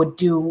painting would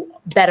do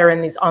better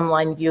in these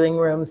online viewing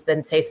rooms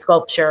than, say,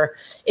 sculpture.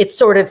 It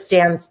sort of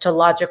stands to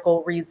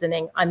logical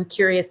reasoning. I'm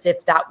curious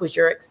if that was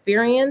your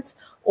experience,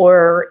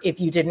 or if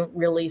you didn't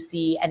really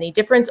see any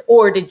difference,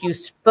 or did you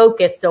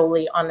focus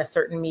solely on a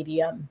certain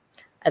medium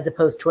as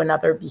opposed to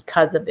another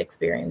because of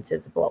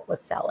experiences of what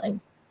was selling?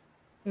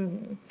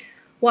 Mm-hmm.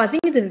 Well, I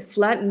think the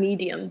flat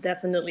medium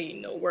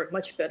definitely, work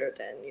much better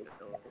than,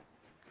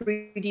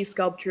 3D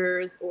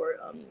sculptures or,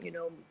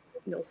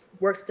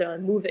 works that are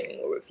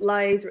moving or with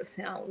lights or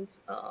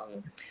sounds.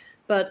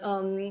 But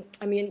I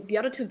mean, the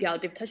other two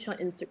gals, they've touched on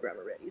Instagram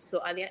already.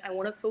 So I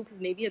want to focus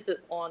maybe a bit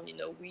on,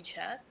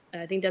 WeChat.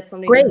 And I think that's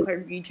something that's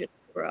quite regional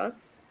for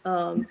us.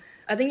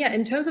 I think, yeah,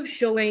 in terms of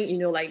showing,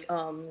 like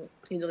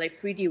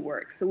 3D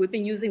work. So we've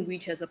been using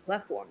WeChat as a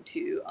platform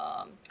to,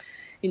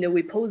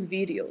 we post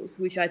videos,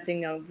 which I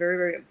think are very,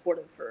 very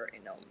important for,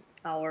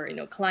 our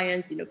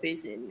clients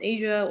based in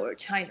Asia or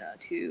China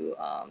to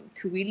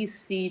really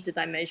see the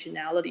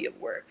dimensionality of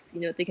works.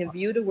 They can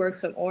view the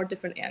works from all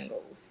different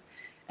angles,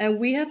 and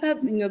we have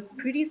had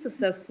pretty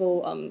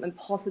successful and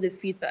positive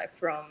feedback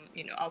from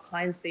our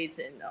clients based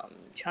in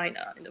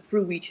China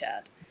through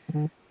WeChat.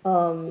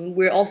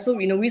 We're also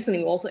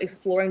recently we're also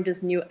exploring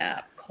this new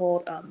app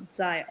called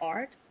Zai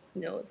Art.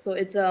 So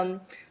it's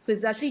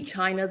actually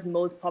China's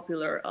most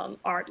popular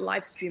art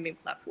live streaming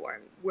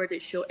platform, where they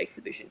show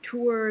exhibition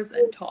tours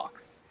and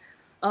talks,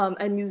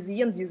 and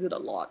museums use it a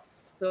lot.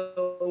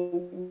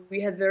 So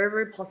we had very,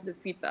 very positive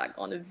feedback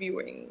on the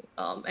viewing,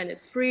 and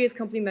it's free, it's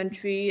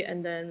complimentary,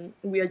 and then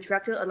we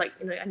attracted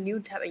a new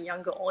type of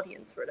younger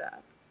audience for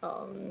that.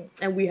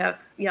 And we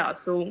have and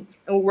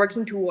we're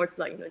working towards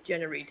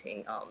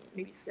generating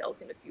maybe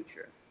sales in the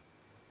future.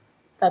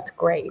 That's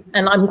great.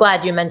 And I'm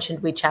glad you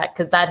mentioned WeChat,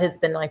 because that has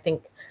been, I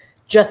think,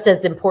 just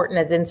as important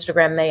as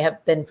Instagram may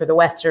have been for the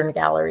Western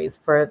galleries,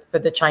 for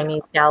the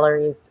Chinese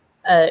galleries,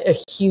 a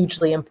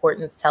hugely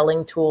important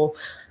selling tool,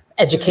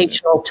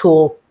 educational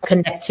tool,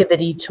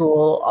 connectivity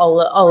tool,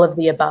 all of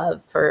the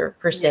above for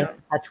staying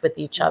in touch with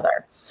each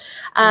other.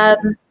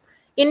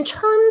 In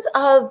terms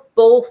of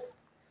both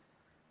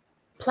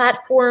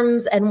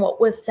platforms and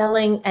what was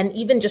selling, and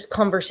even just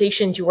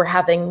conversations you were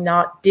having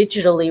not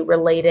digitally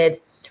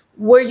related,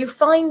 were you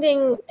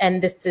finding,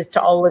 and this is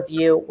to all of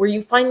you, were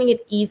you finding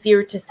it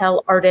easier to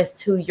sell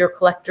artists who your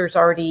collectors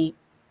already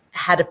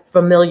had a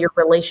familiar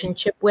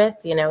relationship with?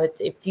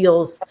 It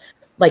feels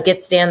like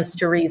it stands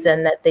to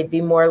reason that they'd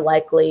be more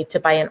likely to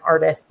buy an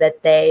artist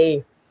that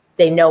they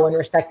know and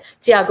respect.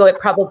 Thiago, it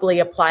probably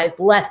applies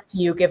less to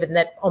you, given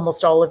that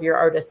almost all of your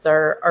artists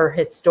are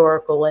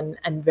historical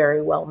and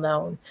very well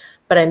known.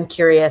 But I'm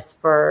curious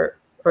for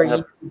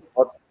you.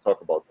 Let's talk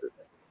about this.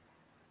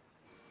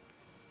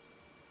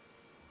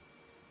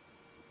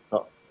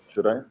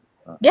 Should I?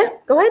 Yeah,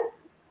 go ahead.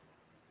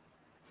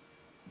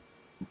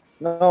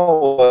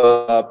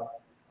 No,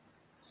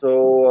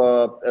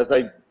 so as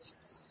I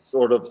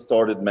sort of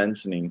started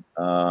mentioning,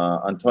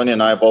 Antonia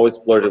and I have always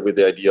flirted with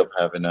the idea of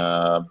having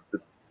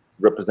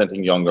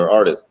representing younger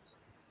artists.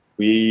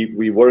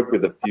 We work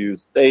with a few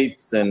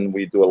states, and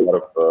we do a lot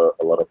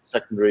of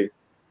secondary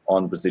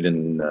on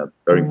Brazilian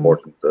very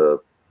important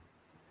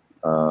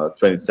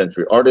 20th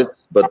century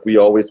artists. But we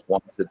always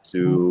wanted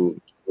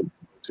to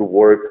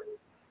work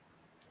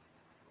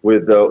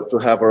with to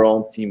have our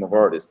own team of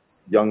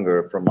artists,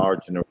 younger, from our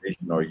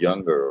generation or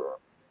younger.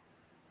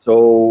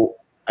 So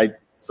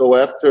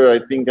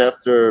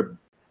after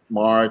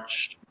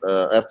March,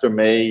 after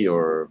May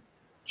or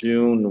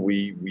June,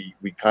 we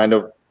kind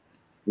of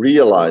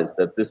realized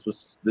that this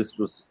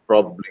was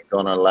probably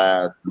gonna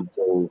last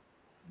until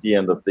the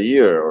end of the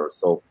year or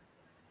so.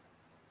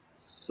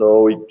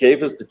 So it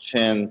gave us the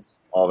chance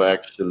of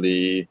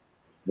actually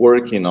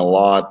working a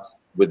lot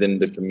within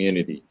the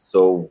community.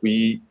 So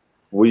we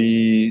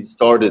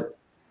started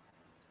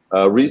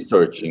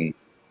researching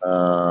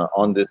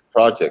on this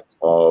project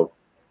of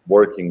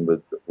working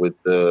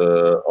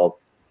of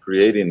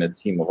creating a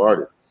team of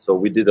artists. So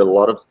we did a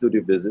lot of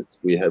studio visits.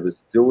 We're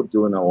still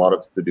doing a lot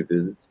of studio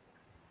visits,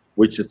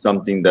 which is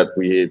something that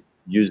we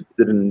usually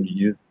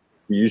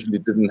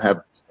didn't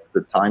have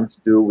the time to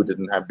do. We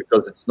didn't have,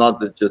 because it's not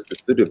just a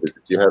studio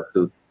visit. You have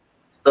to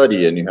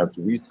study, and you have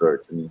to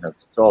research, and you have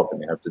to talk,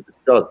 and you have to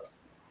discuss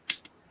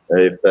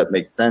if that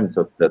makes sense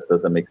or if that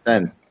doesn't make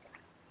sense.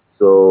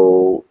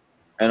 So,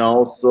 and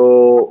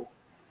also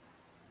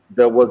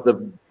there was a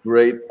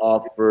great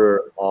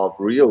offer of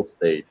real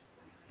estate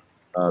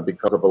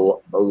because of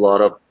a lot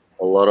of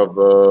a lot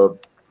of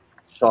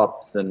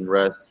shops and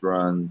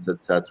restaurants,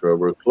 etc.,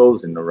 were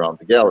closing around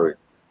the gallery.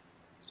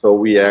 So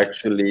we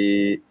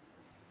actually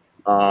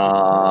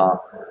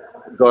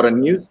got a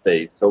new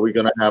space. So we're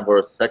gonna have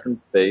our second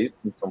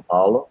space in São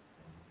Paulo,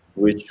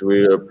 which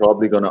we're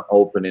probably gonna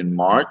open in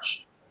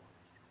March.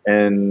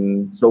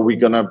 And so we're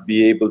gonna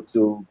be able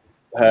to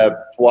have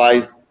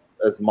twice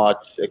as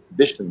much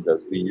exhibitions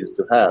as we used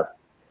to have.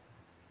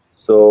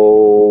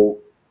 So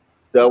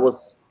that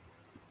was,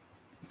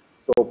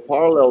 so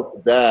parallel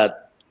to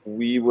that,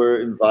 we were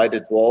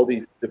invited to all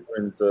these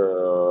different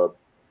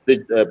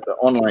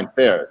online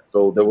fairs.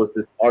 So there was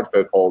this art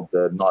fair called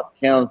Not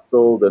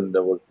Cancelled, and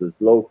there was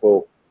this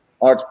local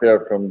art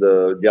fair from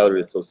the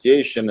Gallery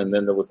Association, and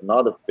then there was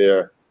another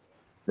fair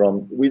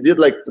from, we did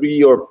like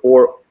 3 or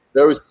 4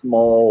 very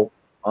small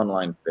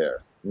online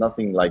fairs,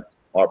 nothing like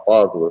Art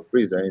Basel or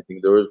Freeze or anything.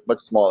 They were much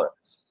smaller.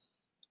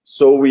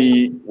 So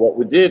what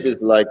we did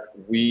is like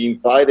we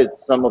invited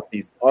some of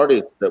these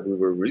artists that we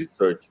were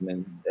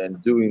researching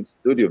and doing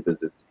studio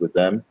visits with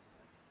them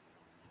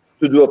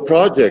to do a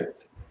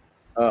project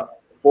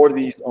for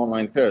these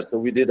online fairs. So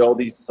we did all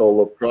these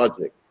solo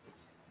projects,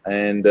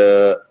 and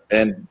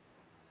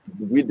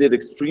we did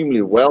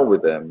extremely well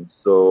with them.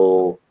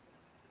 So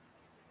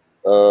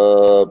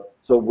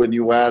so when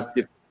you ask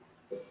if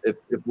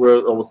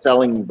we're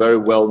selling very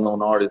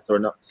well-known artists or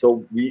not,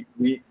 so we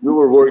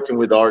were working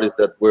with artists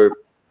that were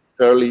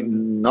fairly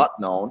not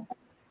known,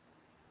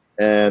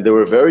 and they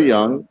were very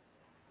young,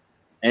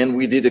 and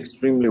we did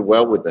extremely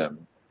well with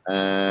them.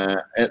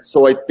 And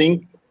so I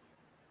think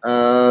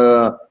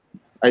a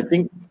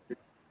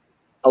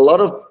lot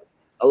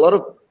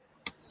of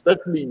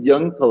especially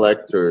young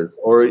collectors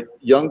or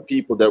young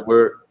people that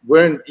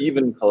weren't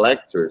even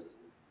collectors,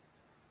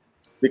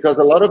 because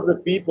a lot of the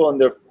people in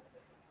their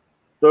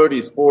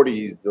 30s,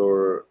 40s,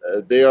 or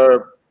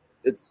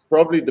it's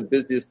probably the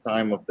busiest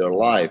time of their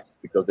lives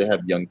because they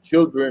have young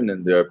children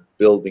and they're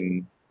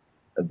building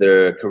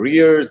their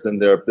careers and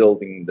they're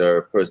building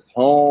their first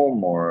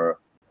home, or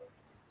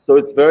so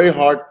it's very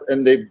hard.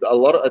 And I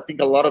think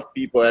a lot of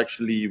people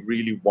actually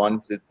really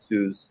wanted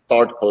to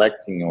start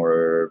collecting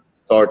or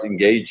start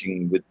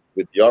engaging with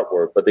the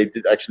artwork, but they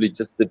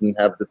just didn't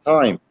have the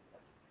time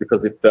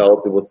because they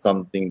felt it was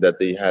something that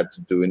they had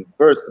to do in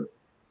person.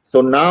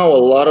 So now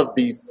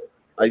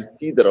I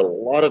see that a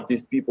lot of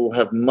these people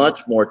have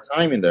much more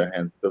time in their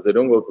hands because they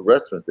don't go to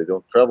restaurants, they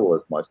don't travel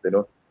as much,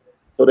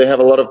 so they have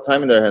a lot of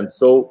time in their hands.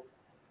 So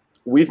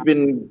we've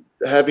been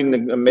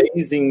having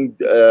amazing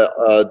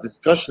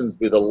discussions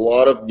with a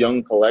lot of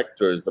young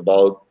collectors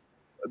about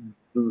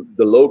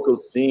the local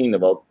scene,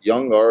 about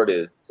young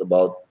artists,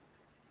 about,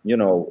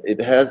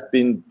 it has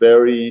been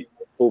very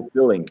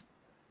fulfilling.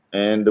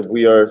 And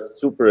we are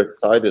super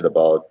excited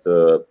about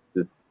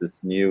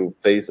this new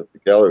phase of the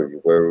gallery,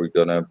 where we're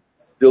gonna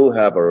still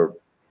have our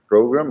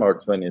program, our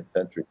 20th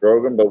century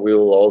program, but we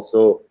will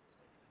also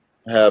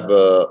have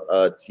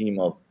a team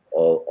of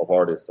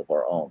artists of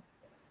our own.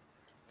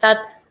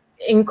 That's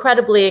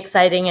incredibly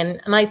exciting,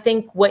 and I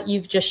think what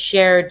you've just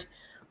shared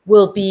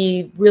will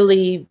be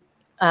really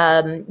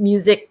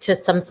music to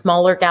some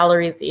smaller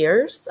galleries'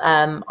 ears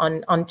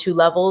on 2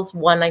 levels.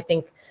 One, I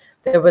think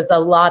there was a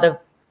lot of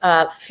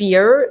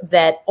fear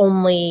that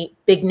only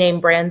big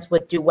name brands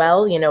would do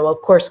well.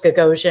 Of course,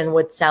 Gagosian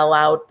would sell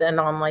out an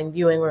online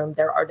viewing room.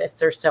 Their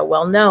artists are so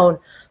well known,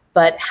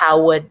 but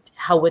how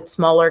would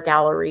smaller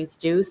galleries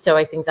do? So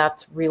I think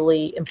that's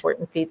really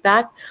important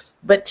feedback.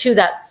 But to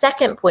that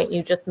second point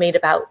you just made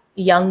about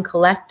young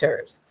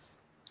collectors,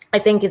 I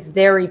think it's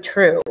very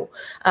true,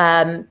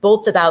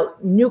 both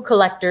about new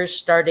collectors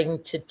starting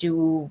to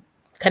do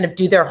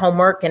their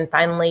homework and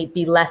finally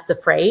be less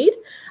afraid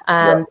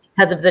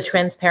because of the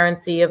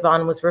transparency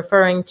Yvonne was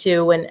referring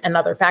to, and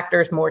other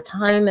factors, more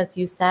time, as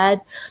you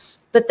said.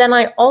 But then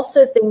I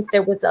also think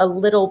there was a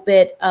little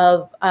bit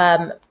of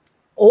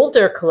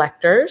older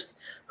collectors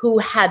who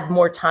had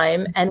more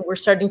time and were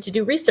starting to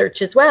do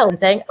research as well and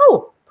saying,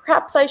 oh,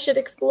 perhaps I should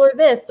explore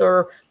this,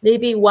 or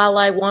maybe while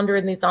I wander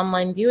in these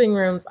online viewing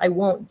rooms, I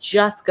won't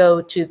just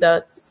go to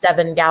the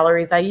 7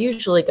 galleries I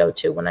usually go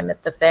to when I'm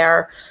at the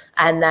fair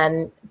and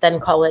then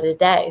call it a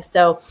day.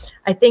 So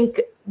I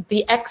think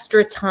the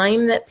extra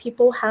time that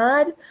people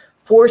had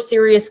for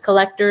serious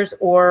collectors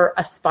or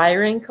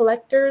aspiring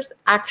collectors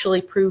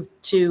actually proved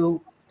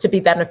to be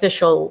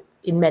beneficial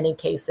in many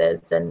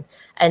cases,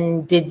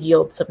 and did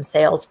yield some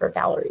sales for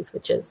galleries,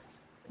 which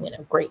is,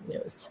 great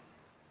news.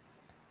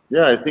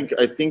 Yeah, I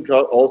think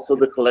also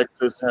the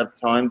collectors have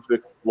time to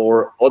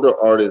explore other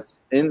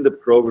artists in the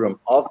program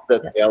of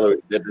that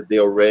gallery that they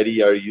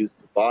already are used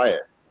to buy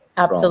it.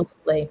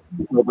 Absolutely.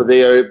 But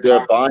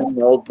they're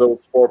buying all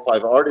those 4 or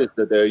 5 artists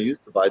that they're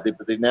used to buy,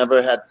 but they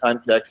never had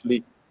time to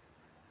actually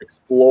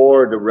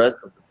explore the rest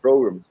of the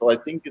program. So I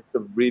think it's a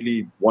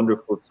really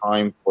wonderful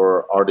time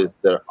for artists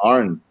that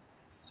aren't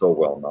so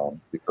well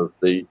known, because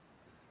I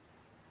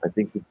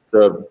think it's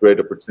a great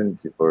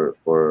opportunity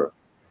for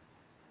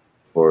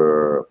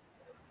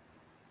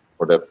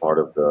that part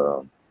of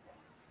the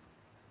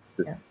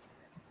system.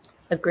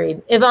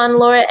 Agreed. Yvonne,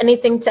 Laura,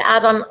 anything to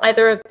add on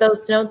either of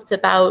those notes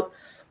about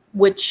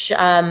which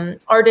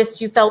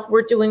artists you felt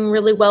were doing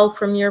really well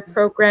from your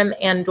program,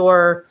 and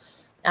or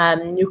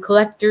new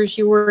collectors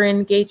you were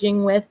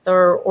engaging with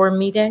or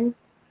meeting?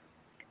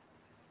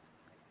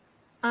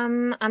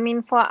 I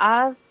mean, for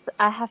us,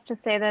 I have to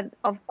say that,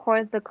 of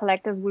course, the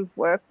collectors we've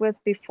worked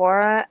with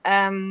before,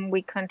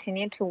 we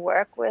continued to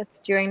work with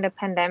during the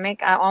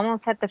pandemic. I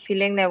almost had the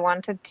feeling they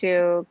wanted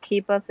to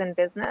keep us in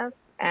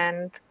business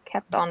and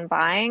kept on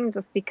buying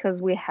just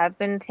because we have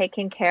been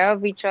taking care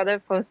of each other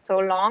for so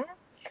long.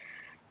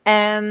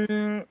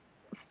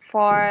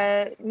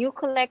 For new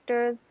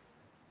collectors,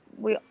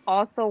 we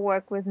also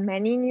work with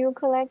many new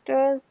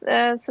collectors,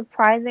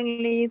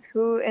 surprisingly,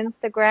 through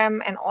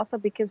Instagram, and also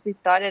because we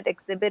started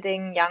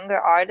exhibiting younger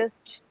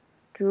artists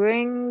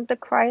during the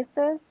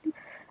crisis.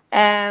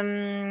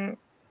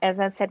 As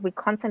I said, we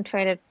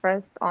concentrated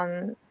first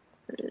on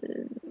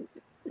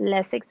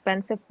less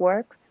expensive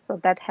works, so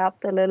that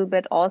helped a little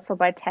bit also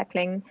by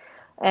tackling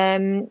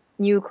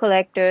new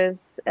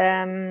collectors.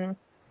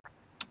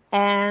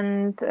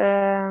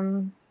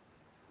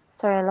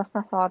 Sorry, I lost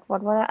my thought.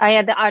 What were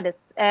yeah, the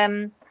artists.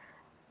 I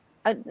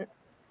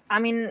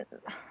mean,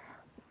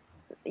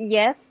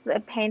 yes, the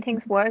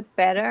paintings work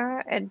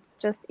better. It's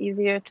just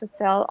easier to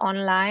sell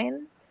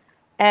online.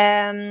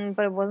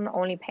 But it wasn't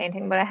only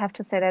painting. But I have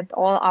to say that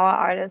all our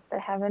artists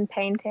that have been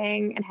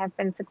painting and have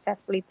been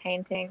successfully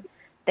painting,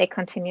 they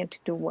continue to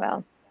do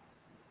well.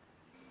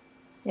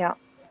 Yeah.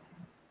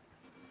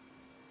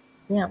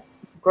 Yeah,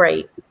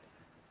 great.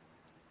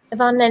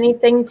 Yvonne,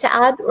 anything to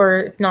add, or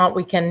if not,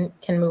 we can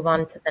move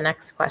on to the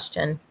next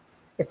question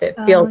if it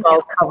feels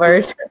all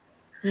covered.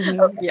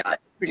 Okay. Yeah,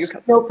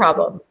 no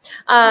problem.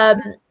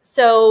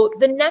 So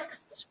the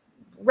next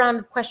round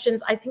of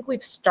questions I think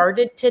we've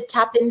started to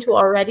tap into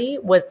already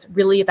was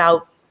really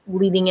about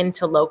leading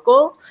into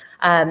local.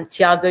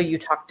 Thiago, you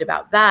talked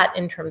about that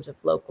in terms of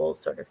local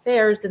sort of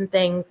fairs and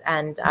things.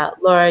 And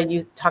Laura,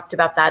 you talked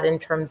about that in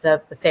terms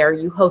of the fair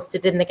you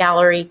hosted in the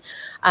gallery.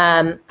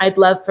 I'd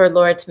love for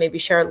Laura to maybe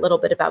share a little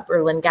bit about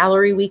Berlin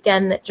Gallery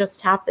Weekend that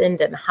just happened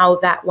and how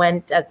that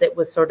went, as it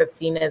was sort of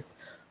seen as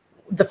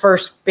the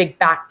first big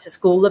back to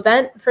school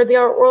event for the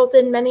art world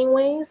in many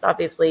ways.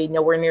 Obviously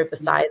nowhere near the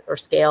size or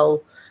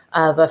scale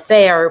of a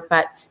fair,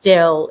 but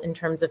still in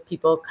terms of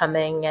people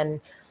coming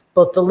and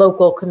both the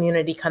local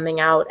community coming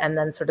out and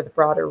then sort of the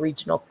broader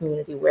regional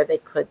community where they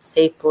could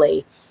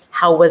safely.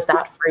 How was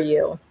that for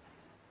you?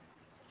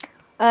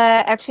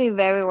 Actually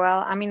very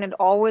well. I mean, it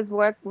always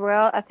worked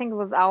well. I think it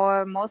was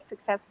our most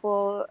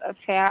successful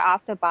fair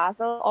after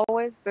Basel,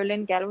 always,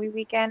 Berlin Gallery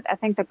Weekend. I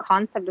think the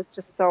concept is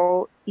just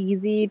so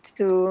easy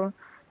to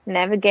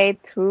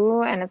navigate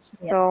through, and it's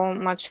just so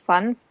much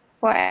fun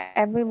for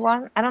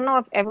everyone. I don't know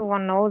if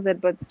everyone knows it,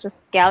 but it's just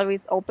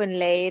galleries open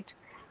late.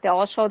 They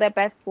all show their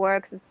best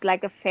works. It's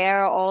like a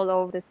fair all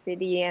over the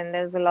city, and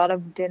there's a lot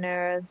of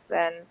dinners,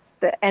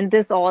 and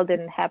this all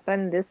didn't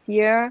happen this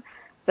year.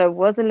 So it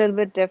was a little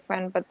bit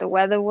different, but the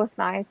weather was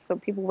nice, so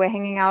people were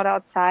hanging out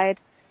outside,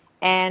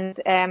 and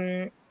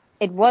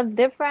it was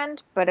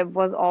different, but it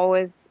was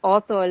always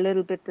also a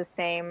little bit the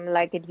same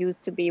like it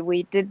used to be.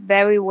 We did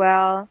very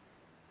well.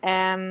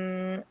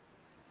 It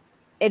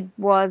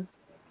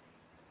was,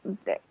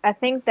 I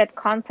think that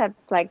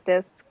concepts like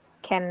this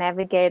can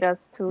navigate us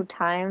through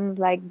times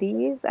like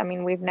these. I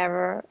mean, we've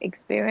never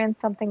experienced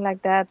something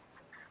like that,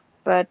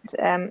 but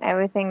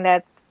everything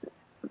that's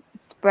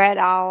spread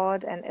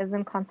out and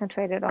isn't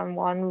concentrated on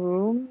one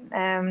room,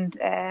 and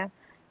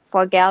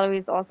for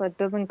galleries also it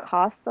doesn't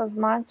cost as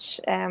much.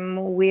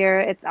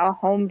 It's our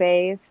home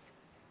base,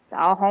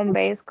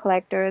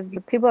 collectors,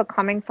 but people are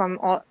coming from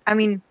all. I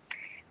mean,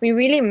 we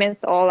really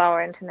miss all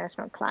our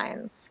international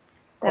clients.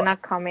 They're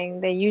not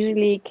coming. They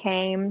usually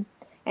came,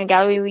 and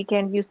Gallery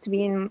Weekend used to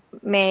be in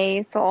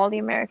May, so all the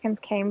Americans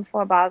came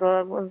for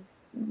Basel. It was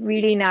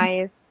really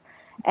nice,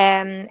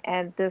 and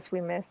this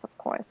we miss, of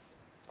course.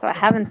 So I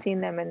haven't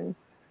seen them in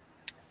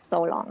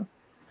so long.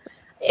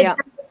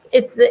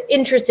 It's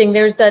interesting.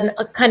 There's a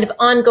kind of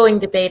ongoing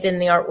debate in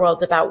the art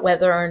world about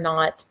whether or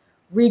not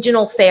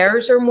regional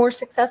fairs are more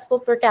successful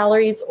for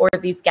galleries or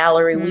these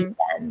gallery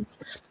weekends,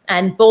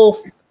 and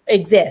both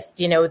exist.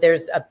 You know,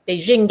 there's a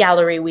Beijing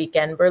Gallery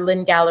Weekend,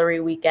 Berlin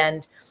Gallery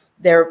Weekend.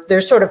 They're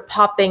sort of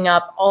popping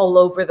up all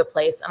over the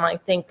place, and I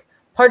think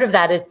part of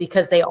that is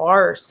because they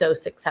are so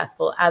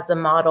successful as a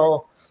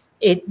model.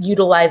 It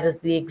utilizes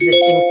the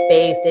existing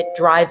space. It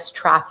drives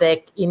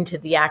traffic into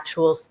the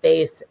actual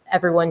space.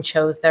 Everyone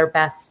shows their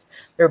best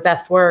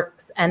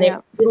works, and it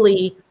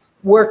really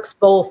works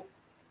both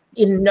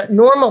in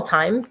normal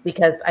times,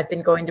 because I've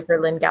been going to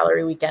Berlin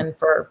Gallery Weekend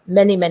for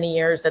many, many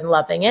years and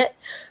loving it,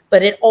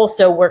 but it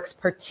also works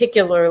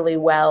particularly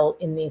well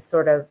in these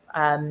sort of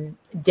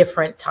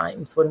different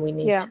times when we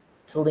need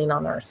to lean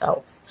on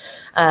ourselves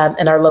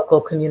and our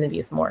local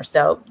communities more.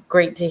 So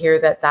great to hear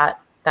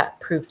that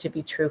proved to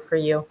be true for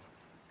you.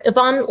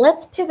 Yvonne,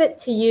 let's pivot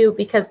to you,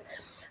 because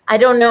I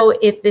don't know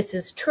if this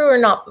is true or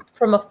not, but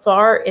from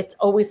afar, it's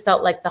always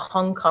felt like the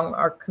Hong Kong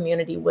art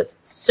community was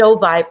so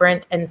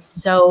vibrant and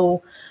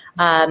so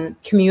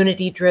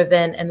community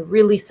driven and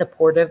really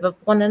supportive of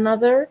one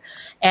another.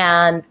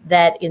 And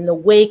that in the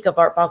wake of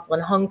Art Basel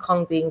in Hong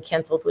Kong being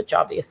canceled, which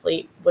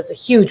obviously was a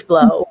huge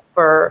blow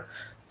for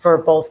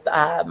both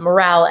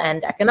morale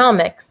and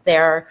economics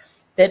there,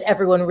 that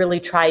everyone really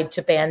tried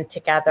to band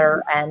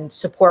together and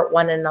support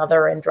one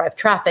another and drive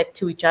traffic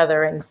to each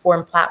other and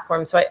form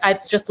platforms. So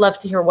I'd just love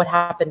to hear what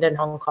happened in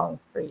Hong Kong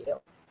for you.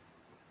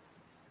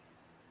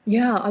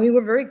 Yeah, I mean,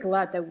 we're very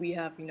glad that we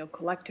have,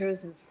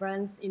 collectors and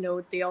friends,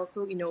 they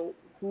also,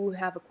 who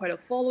have quite a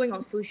following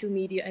on social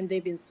media, and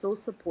they've been so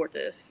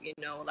supportive,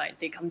 like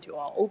they come to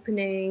our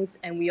openings,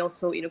 and we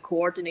also,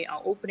 coordinate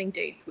our opening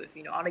dates with,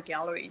 other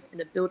galleries in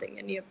the building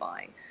and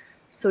nearby,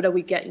 so that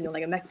we get,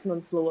 like a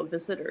maximum flow of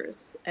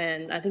visitors.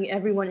 And I think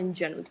everyone in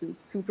general has been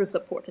super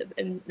supportive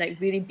and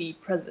like really be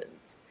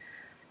present.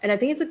 And I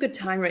think it's a good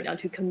time right now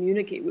to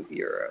communicate with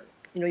your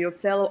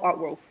fellow art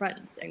world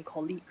friends and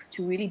colleagues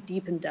to really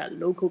deepen that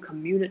local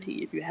community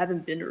if you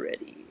haven't been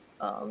already.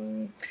 I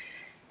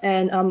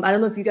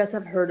don't know if you guys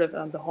have heard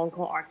of the Hong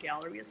Kong Art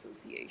Gallery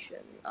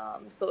Association.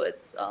 So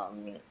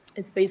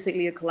it's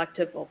basically a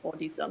collective of all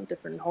these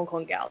different Hong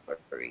Kong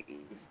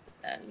galleries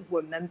and who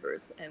are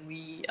members. And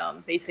we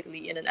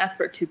basically, in an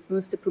effort to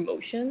boost the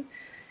promotion,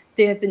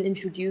 they have been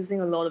introducing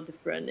a lot of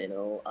different,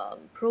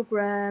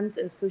 programs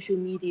and social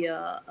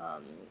media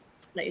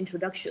like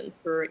introduction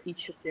for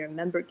each of their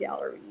member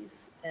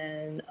galleries.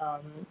 And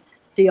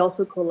they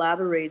also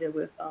collaborated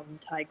with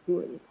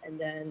Tycoon, and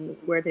then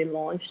where they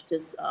launched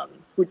this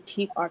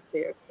boutique art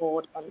fair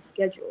called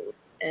Unscheduled,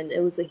 and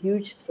it was a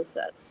huge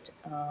success.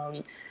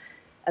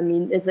 I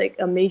mean, it's like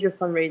a major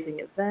fundraising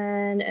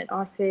event and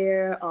art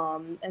fair,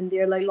 and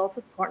there are like lots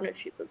of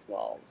partnership as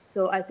well.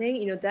 So I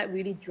think, that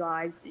really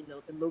drives,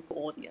 the local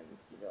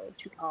audience,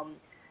 to come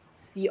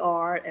see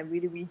art and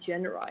really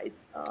regenerate,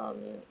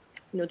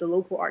 the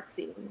local art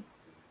scene.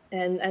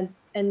 And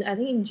I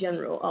think in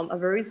general, a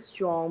very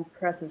strong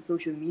press and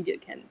social media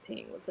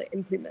campaign was like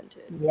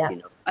implemented. Yeah.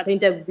 I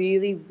think that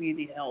really,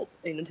 really helped,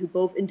 to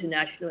both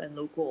international and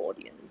local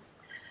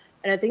audience.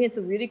 And I think it's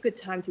a really good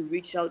time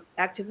to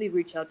actively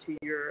reach out to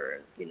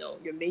your,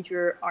 your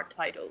major art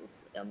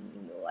titles,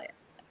 like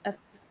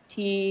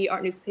FT,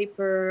 Art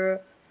Newspaper,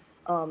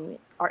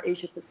 Art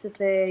Asia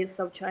Pacific,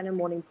 South China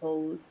Morning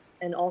Post,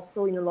 and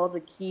also, a lot of the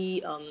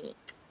key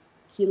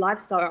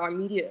lifestyle art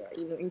media,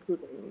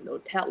 including,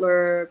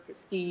 Tatler,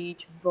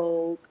 Prestige,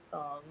 Vogue,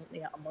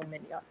 among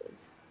many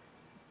others.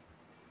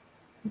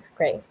 That's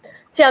great.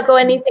 Thiago,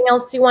 anything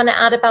else you want to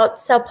add about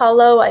Sao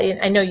Paulo?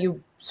 I know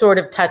you sort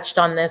of touched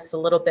on this a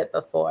little bit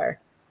before.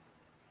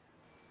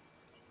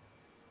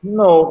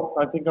 No,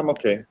 I think I'm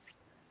okay.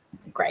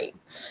 Great.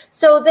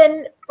 So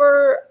then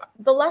for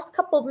the last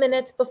couple of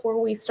minutes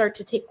before we start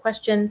to take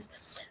questions,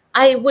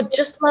 I would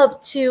just love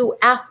to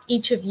ask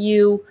each of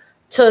you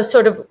to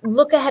sort of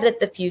look ahead at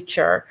the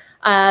future.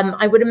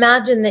 I would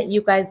imagine that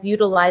you guys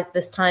utilize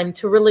this time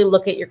to really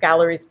look at your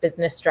gallery's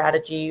business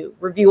strategy,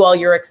 review all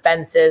your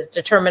expenses,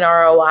 determine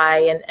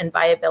ROI and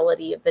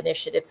viability of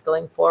initiatives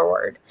going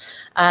forward.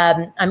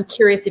 I'm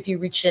curious if you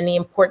reached any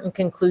important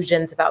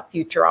conclusions about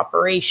future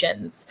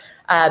operations.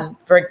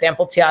 For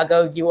example,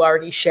 Thiago, you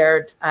already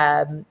shared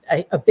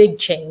a big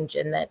change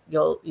in that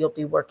you'll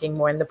be working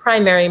more in the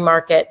primary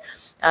market.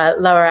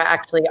 Laura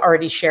actually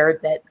already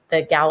shared that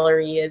the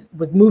gallery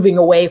was moving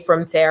away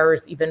from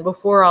fairs even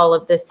before all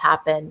of this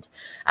happened.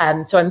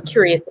 So I'm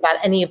curious about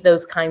any of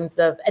those kinds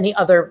of, any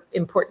other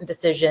important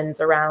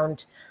decisions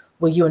around,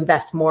 will you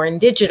invest more in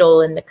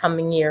digital in the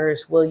coming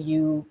years? Will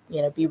you,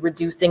 be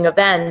reducing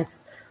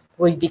events?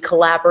 Will you be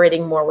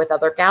collaborating more with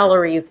other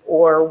galleries?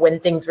 Or when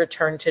things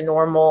return to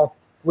normal,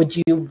 would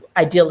you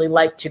ideally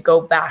like to go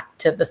back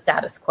to the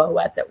status quo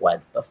as it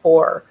was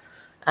before?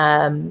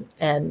 And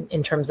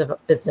in terms of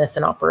business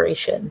and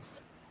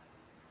operations.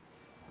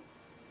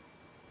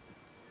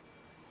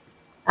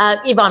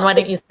 Yvonne, why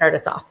don't you start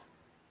us off?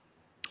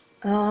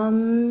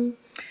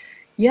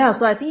 Yeah,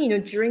 so I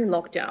think, during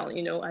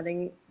lockdown, I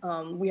think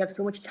we have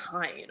so much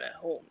time, at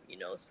home,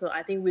 so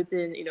I think we've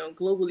been,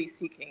 globally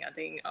speaking, I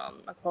think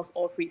across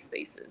all three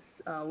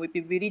spaces, we've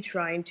been really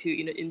trying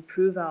to,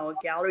 improve our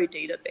gallery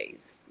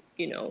database,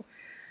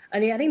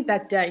 And I think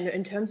back then,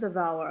 in terms of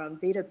our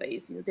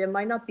database, there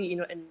might not be,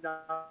 enough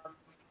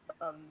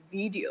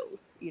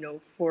videos,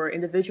 for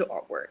individual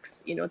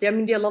artworks. There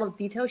are a lot of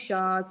detail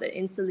shots and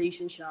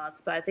installation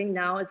shots, but I think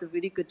now it's a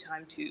really good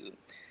time to,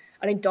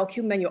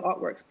 document your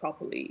artworks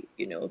properly,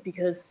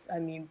 because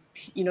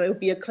it'll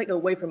be a click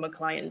away from a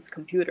client's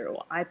computer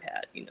or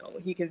iPad.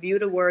 He can view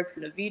the works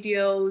and the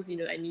videos,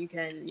 and you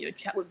can,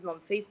 chat with him on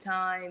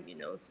FaceTime,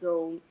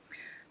 So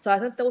I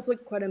thought that was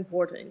quite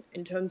important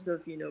in terms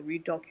of,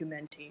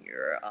 redocumenting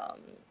your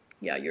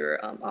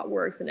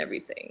artworks and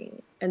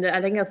everything. And then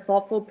I think a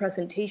thoughtful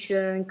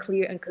presentation,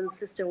 clear and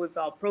consistent with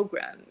our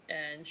program,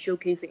 and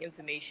showcasing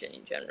information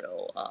in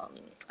general.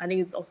 I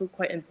think it's also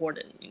quite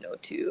important,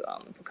 to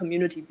for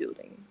community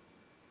building.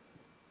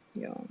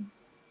 Yeah.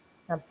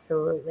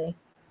 Absolutely.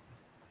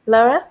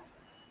 Laura?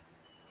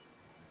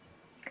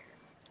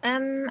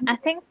 I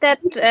think that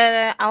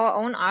our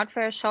own art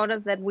fair showed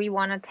us that we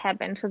want to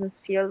tap into this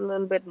field a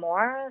little bit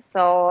more.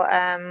 So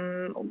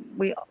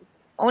we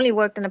only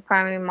worked in the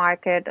primary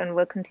market and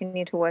will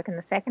continue to work in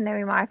the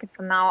secondary market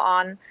from now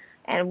on.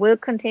 And we'll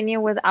continue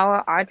with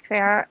our art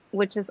fair,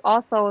 which is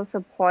also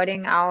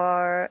supporting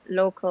our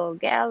local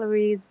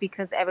galleries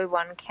because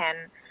everyone can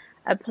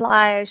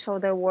apply, show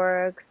their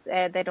works.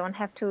 They don't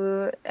have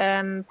to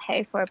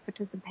pay for a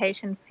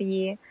participation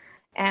fee.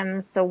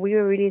 So we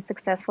were really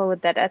successful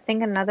with that. I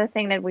think another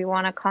thing that we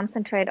want to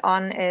concentrate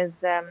on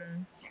is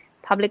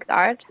public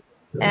art,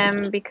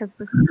 because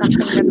this is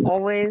something that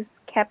always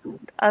kept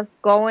us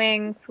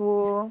going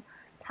through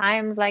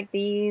times like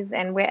these.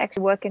 And we're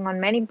actually working on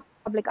many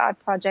public art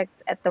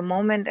projects at the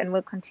moment and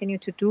will continue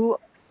to do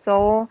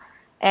so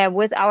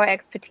with our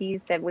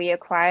expertise that we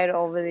acquired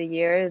over the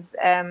years,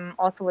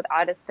 also with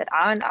artists that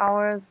aren't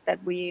ours,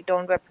 that we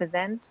don't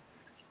represent.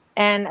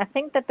 And I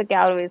think that the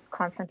gallery is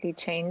constantly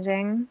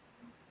changing.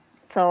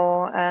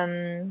 So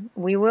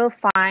we will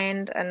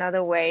find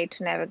another way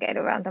to navigate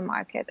around the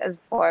market. As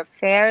for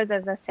fairs,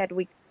 as I said,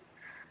 we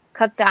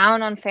cut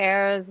down on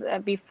fairs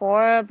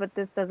before, but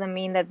this doesn't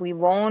mean that we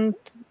won't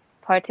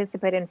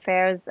participate in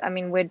fairs. I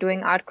mean, we're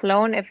doing Art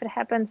Cologne if it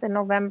happens in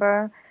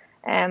November.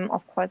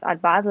 Of course, Art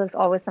Basel is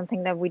always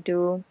something that we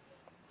do.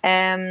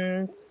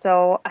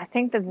 So I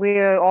think that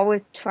we're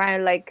always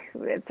trying, like,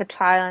 it's a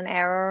trial and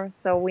error.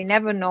 So we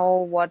never know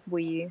what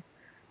we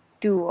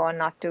do or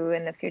not do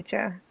in the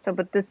future. So,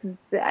 but this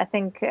is, I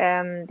think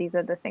these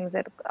are the things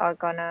that are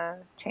gonna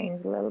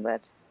change a little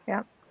bit.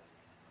 Yeah.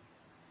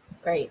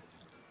 Great.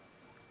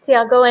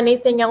 Thiago,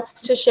 anything else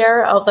to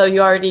share? Although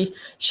you already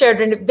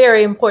shared a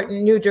very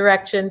important new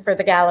direction for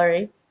the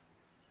gallery.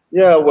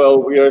 Yeah,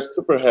 well, we are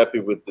super happy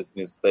with this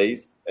new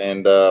space,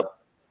 and I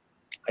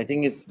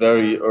think it's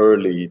very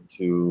early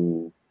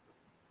to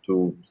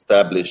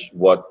establish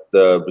what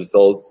the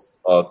results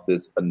of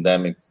this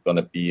pandemic is going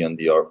to be in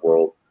the art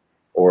world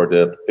or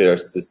the fair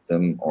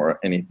system or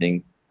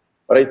anything.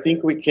 But I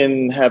think we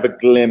can have a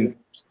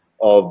glimpse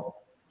of,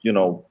 you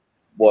know,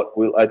 what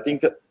will, I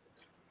think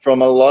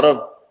from a lot of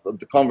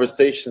the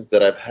conversations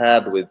that I've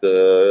had with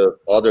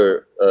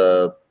other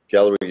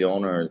gallery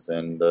owners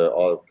and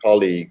our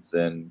colleagues,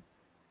 and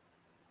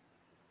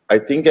I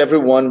think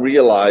everyone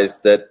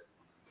realized that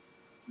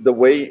the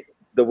way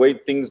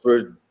things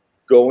were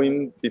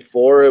going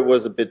before, it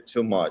was a bit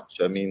too much.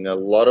 I mean, a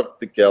lot of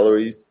the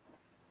galleries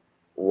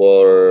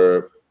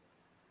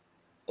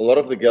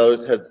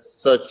had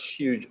such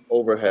huge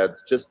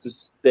overheads just to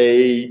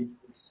stay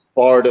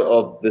part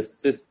of the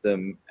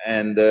system,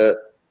 and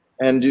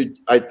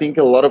I think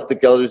a lot of the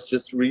galleries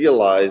just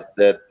realized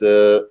that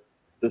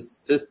the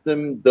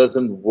system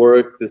doesn't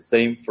work the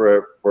same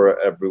for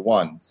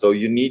everyone. So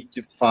you need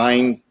to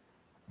find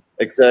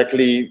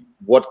exactly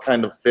what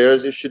kind of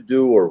fairs you should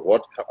do, or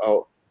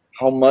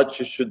how much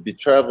you should be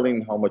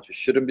traveling, how much you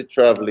shouldn't be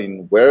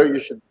traveling, where you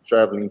should be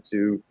traveling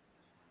to.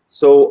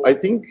 So I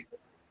think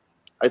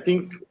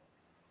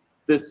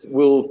this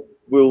will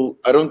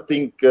I don't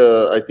think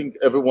I think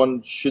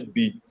everyone should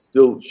be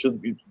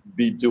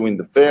doing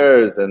the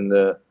fairs, and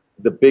the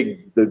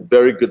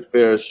very good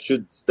fairs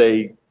should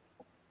stay.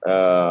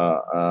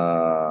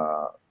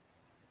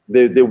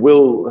 They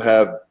will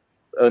have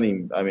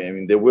earning. I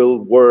mean, they will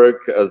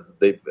work as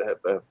they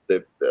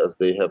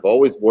have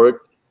always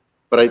worked.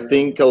 But I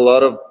think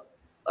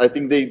I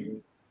think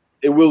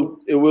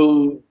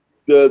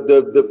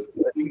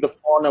the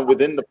fauna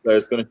within the fair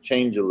is going to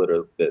change a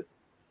little bit.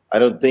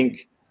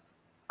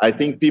 I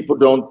think people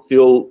don't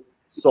feel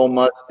so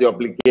much the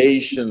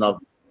obligation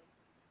of,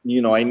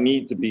 you know, I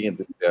need to be in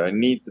this fair, I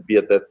need to be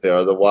at that fair,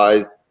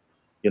 otherwise,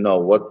 you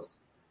know,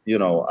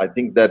 I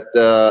think that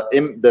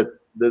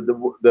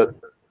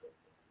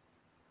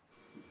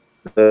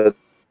the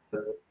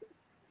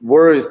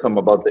worrisome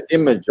about the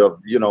image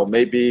of, you know,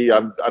 maybe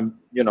I'm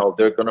you know,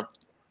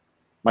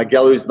 my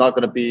gallery is not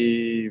gonna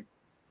be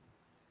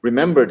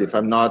remembered if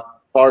I'm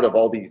not part of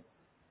all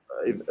these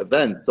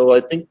events. So I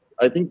think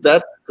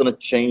that's gonna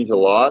change a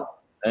lot,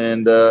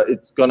 and I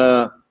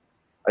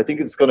think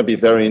it's gonna be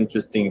very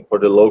interesting for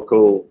the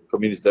local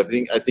communities. I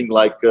think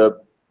like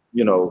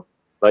you know,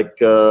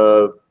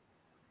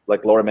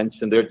 like Laura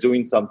mentioned, they're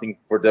doing something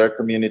for their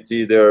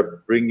community. They're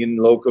bringing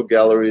local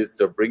galleries,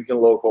 they're bringing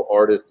local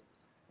artists.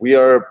 We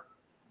are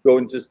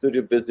going to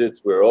studio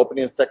visits, we're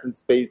opening a second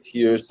space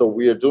here, so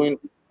we are doing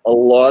a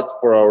lot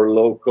for our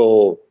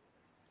local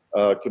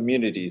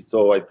community.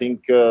 So I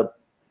think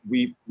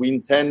we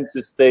intend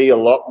to stay a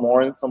lot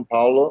more in São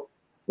Paulo.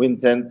 We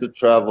intend to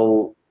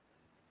travel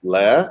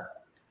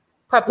less.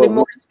 Probably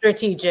more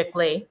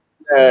strategically.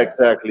 Yeah,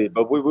 exactly.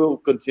 But we will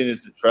continue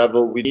to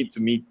travel. We need to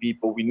meet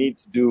people. We need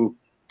to do...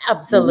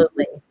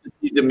 Absolutely. We need to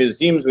see the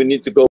museums. We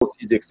need to go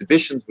see the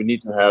exhibitions. We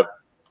need to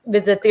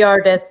visit the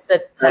artists,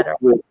 etc.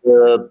 With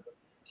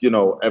you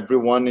know,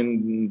 everyone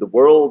in the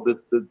world.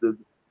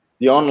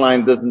 The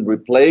online doesn't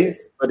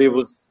replace,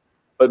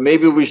 but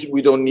maybe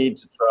we don't need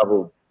to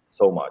travel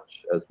so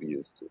much as we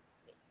used to.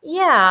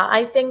 Yeah,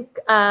 I think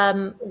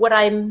what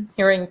I'm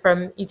hearing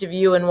from each of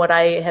you and what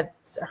I have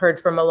heard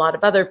from a lot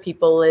of other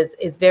people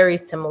is very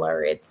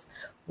similar. It's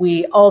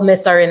we all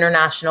miss our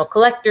international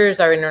collectors,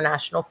 our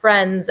international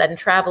friends, and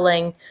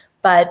traveling,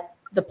 but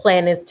the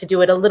plan is to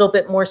do it a little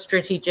bit more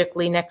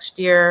strategically next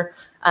year,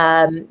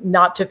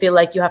 not to feel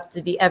like you have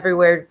to be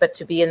everywhere, but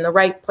to be in the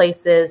right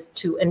places,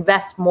 to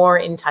invest more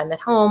in time at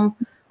home,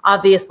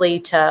 obviously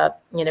to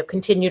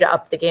continue to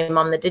up the game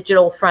on the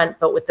digital front,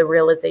 but with the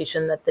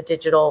realization that the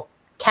digital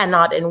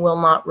cannot and will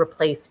not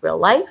replace real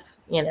life,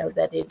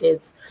 that it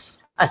is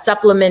a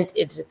supplement,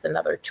 it is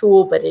another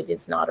tool, but it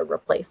is not a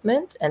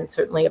replacement. And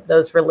certainly of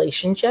those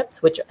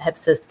relationships, which have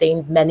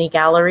sustained many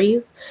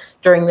galleries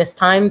during this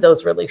time,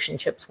 those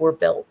relationships were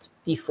built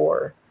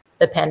before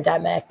the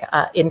pandemic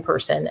in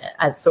person,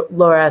 as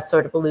Laura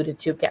sort of alluded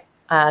to,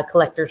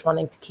 collectors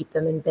wanting to keep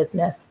them in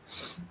business.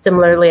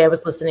 Similarly, I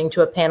was listening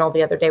to a panel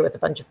the other day with a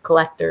bunch of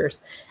collectors,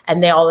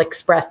 and they all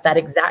expressed that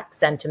exact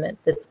sentiment,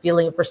 this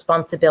feeling of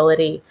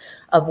responsibility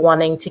of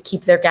wanting to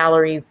keep their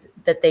galleries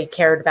that they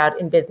cared about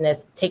in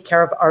business, take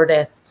care of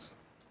artists,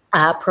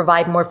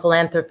 provide more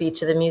philanthropy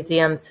to the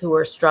museums who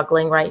are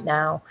struggling right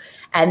now.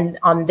 And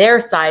on their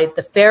side,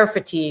 the fair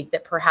fatigue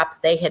that perhaps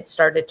they had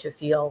started to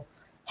feel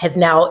has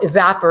now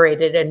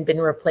evaporated and been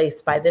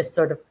replaced by this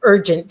sort of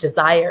urgent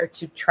desire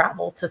to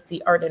travel, to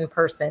see art in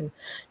person,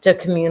 to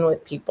commune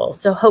with people.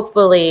 So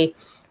hopefully,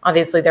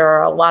 obviously there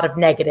are a lot of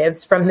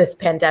negatives from this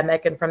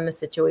pandemic and from the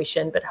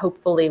situation, but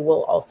hopefully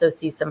we'll also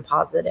see some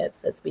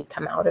positives as we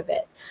come out of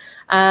it.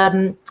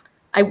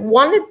 I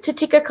wanted to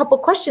take a couple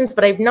questions,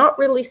 but I've not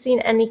really seen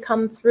any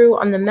come through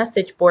on the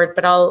message board,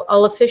 but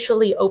I'll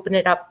officially open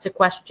it up to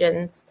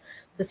questions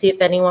to see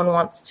if anyone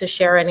wants to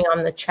share any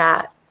on the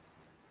chat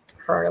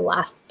for our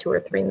last 2 or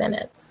 3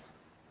 minutes.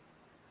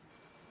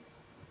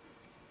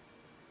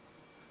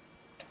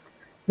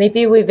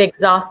 Maybe we've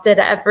exhausted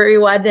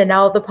everyone and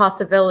all the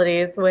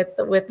possibilities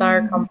with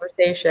our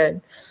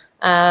conversation.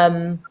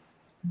 And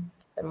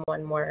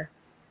one more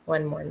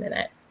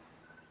minute.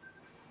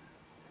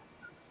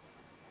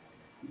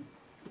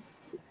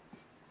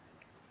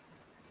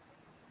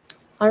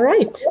 All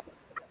right.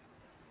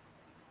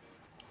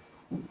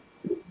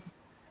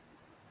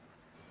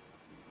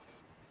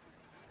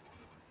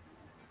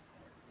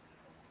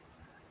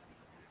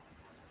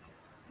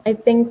 I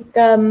think,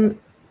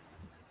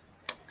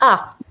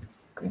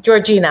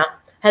 Georgina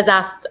has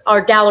asked,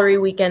 are gallery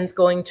weekends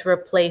going to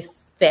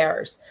replace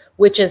fairs?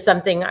 Which is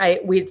something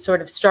we'd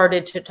sort of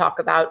started to talk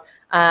about,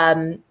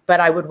 but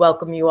I would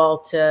welcome you all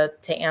to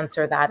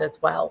answer that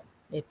as well,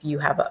 if you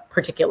have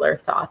particular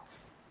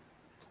thoughts.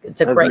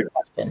 It's a great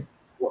question.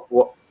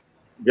 What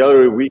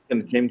gallery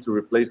weekend came to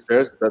replace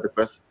fairs? Is that the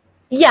question?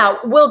 Yeah,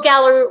 will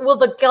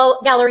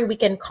the gallery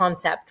weekend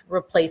concept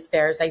replace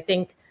fairs? I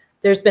think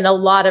there's been a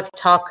lot of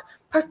talk,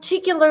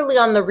 particularly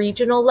on the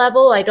regional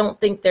level. I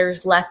don't think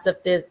there's less of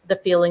the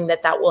feeling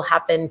that will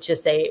happen to,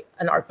 say,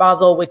 an Art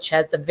Basel, which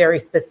has a very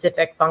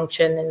specific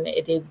function and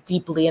it is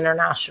deeply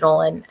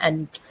international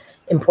and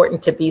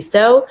important to be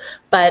so.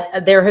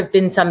 But there have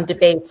been some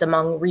debates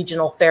among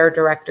regional fair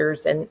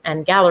directors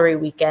and gallery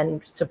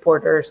weekend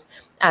supporters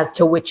as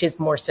to which is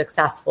more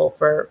successful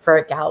for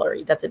a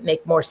gallery. Does it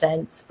make more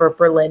sense for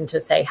Berlin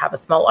to, say, have a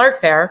small art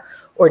fair,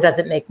 or does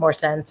it make more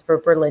sense for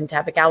Berlin to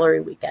have a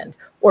gallery weekend?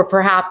 Or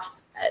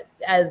perhaps,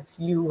 as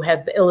you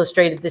have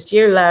illustrated this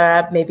year,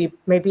 Lara,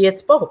 maybe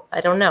it's both.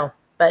 I don't know,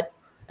 but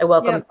I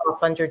welcome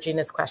thoughts on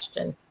Georgina's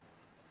question.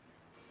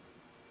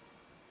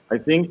 I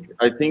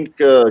think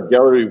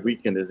gallery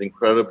weekend is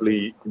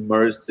incredibly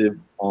immersive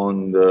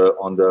on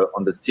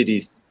the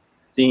city's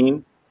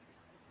scene,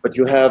 but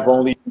you have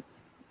only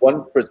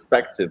one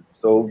perspective,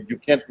 so you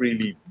can't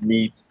really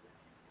meet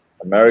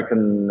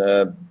American.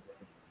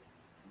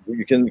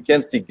 You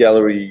can't see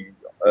galleries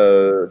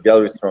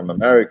from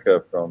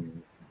America, from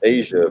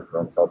Asia,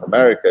 from South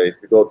America if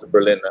you go to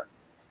Berlin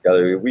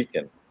Gallery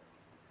Weekend.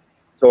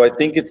 So I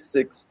think it's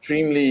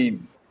extremely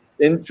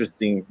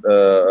interesting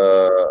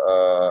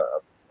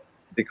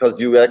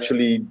because you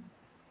actually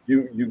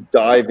you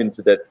dive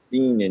into that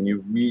scene and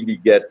you really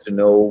get to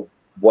know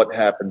what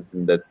happens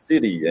in that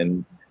city,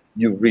 and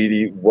you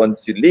really,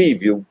 once you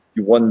leave, you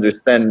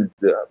understand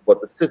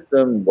what the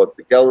system, what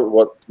the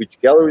gallery, which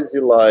galleries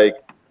you like,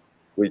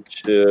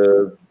 which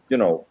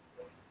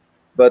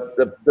but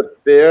the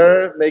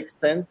fair makes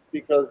sense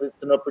because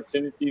it's an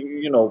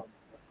opportunity.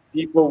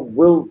 People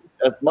will,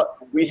 as much,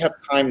 we have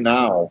time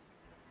now,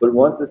 but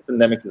once this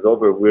pandemic is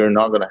over, we're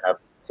not going to have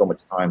so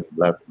much time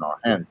left in our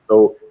hands.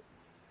 So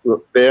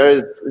the fair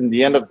is, in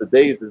the end of the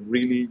day, is a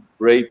really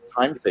great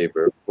time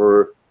saver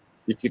for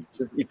if you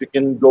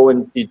can go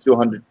and see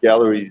 200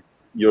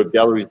 galleries, your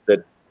galleries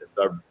that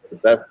are the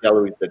best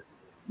galleries that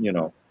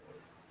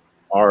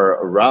are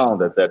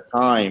around at that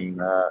time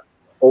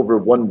over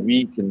 1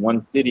 week in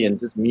one city, and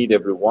just meet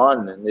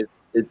everyone, and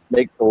it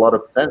makes a lot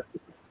of sense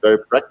because it's very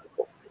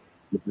practical.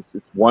 It's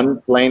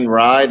one plane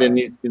ride and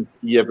you can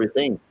see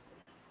everything.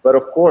 But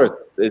of course,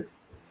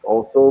 it's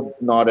also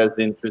not as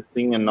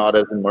interesting and not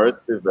as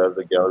immersive as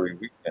a gallery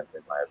weekend,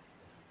 in my opinion.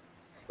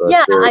 But,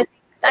 yeah,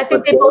 I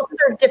think they both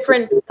serve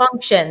different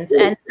functions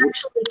and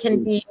actually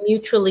can be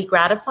mutually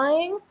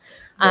gratifying.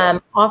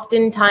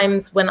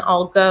 Oftentimes when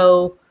I'll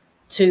go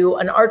to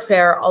an art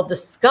fair, I'll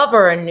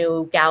discover a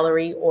new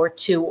gallery or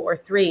two or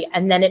three,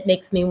 and then it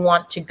makes me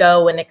want to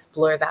go and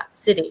explore that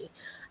city.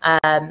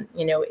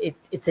 You know,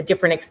 it's a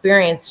different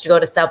experience to go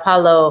to Sao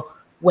Paulo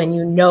when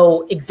you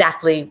know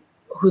exactly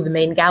who the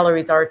main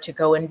galleries are to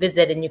go and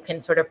visit, and you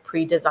can sort of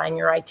pre-design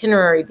your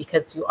itinerary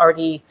because you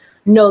already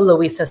know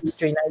Luis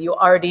Estrina, you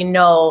already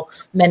know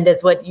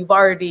Mendes, you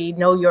already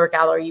know your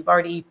gallery, you've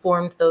already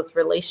formed those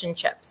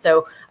relationships.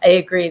 So I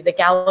agree, the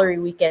gallery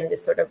weekend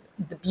is sort of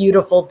the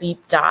beautiful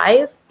deep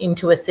dive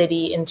into a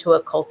city, into a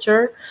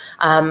culture,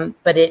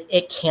 but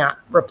it can't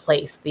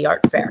replace the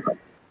art fair,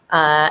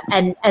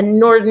 and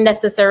nor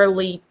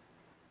necessarily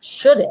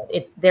should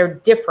it. They're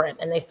different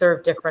and they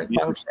serve different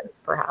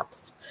functions,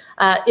 perhaps.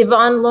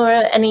 Yvonne,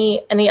 Laura,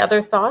 any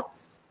other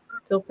thoughts?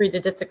 Feel free to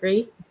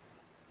disagree.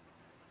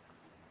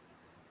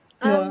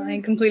 No, I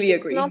completely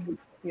agree. No,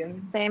 yeah.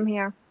 Same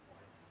here.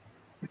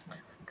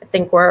 I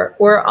think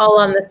we're all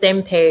on the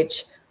same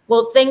page.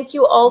 Well, thank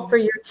you all for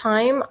your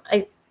time.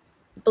 I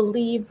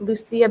believe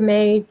Lucia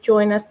may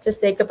join us to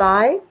say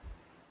goodbye.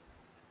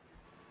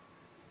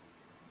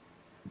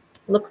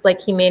 Looks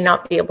like he may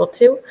not be able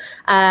to.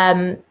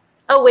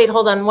 Oh, wait,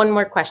 hold on. One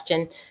more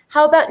question.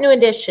 How about new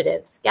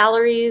initiatives?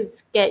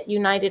 Galleries get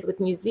united with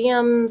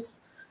museums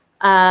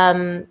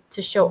to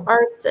show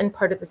arts, and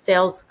part of the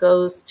sales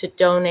goes to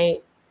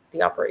donate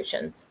the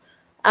operations.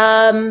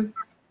 I'm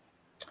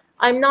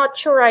not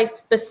sure I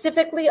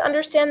specifically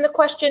understand the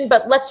question,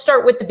 but let's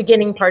start with the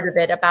beginning part of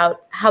it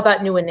about how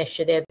about new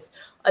initiatives?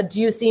 Do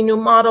you see new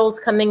models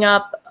coming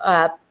up,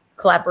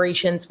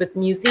 collaborations with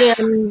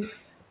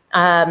museums,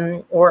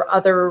 or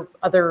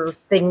other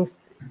things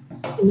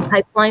in the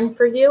pipeline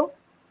for you?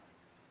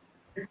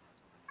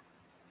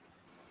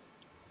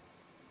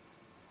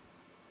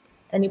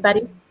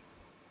 Anybody?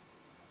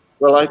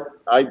 Well,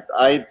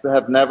 I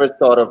have never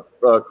thought of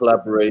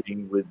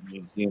collaborating with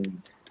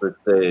museums per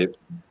se.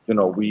 You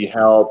know, we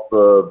help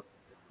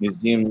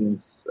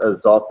museums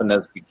as often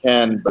as we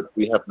can, but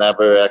we have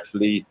never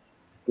actually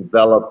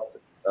developed.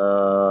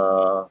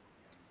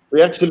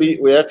 We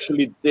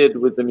actually did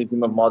with the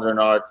Museum of Modern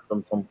Art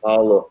from São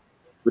Paulo.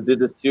 We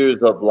did a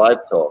series of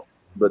live talks,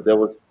 but there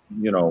was,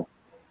 you know,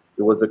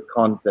 it was a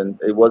content.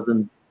 It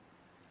wasn't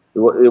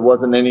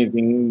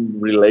anything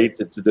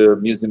related to the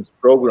museum's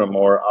program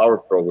or our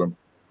program,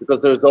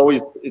 because it's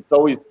always,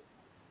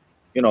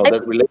 you know,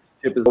 that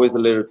relationship is always a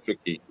little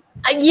tricky.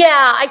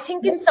 Yeah, I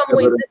think in some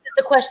ways this is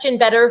the question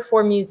better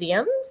for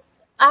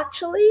museums,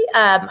 actually.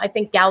 I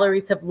think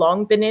galleries have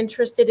long been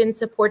interested in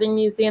supporting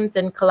museums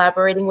and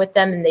collaborating with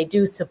them, and they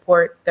do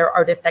support their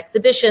artist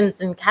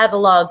exhibitions and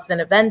catalogs and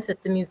events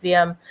at the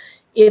museum.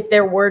 If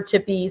there were to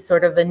be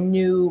sort of a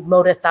new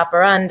modus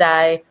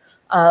operandi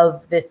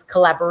of this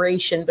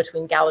collaboration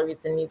between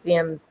galleries and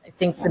museums, I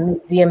think the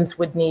museums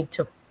would need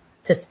to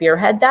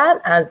spearhead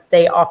that, as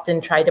they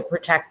often try to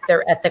protect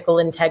their ethical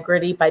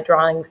integrity by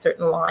drawing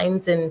certain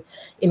lines in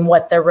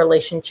what their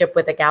relationship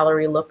with a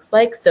gallery looks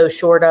like. So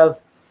short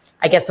of,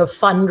 I guess, a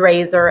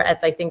fundraiser, as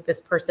I think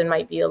this person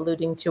might be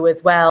alluding to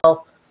as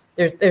well,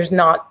 there's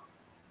not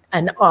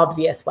an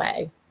obvious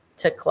way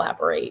to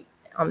collaborate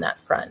on that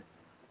front.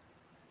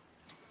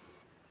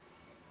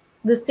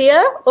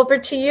 Lucia, over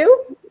to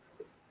you.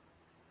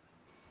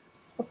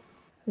 Oh,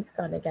 he's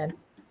gone again.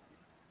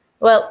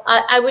 Well,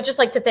 I would just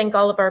like to thank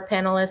all of our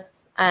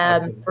panelists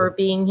for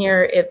being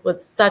here. It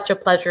was such a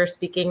pleasure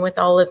speaking with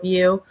all of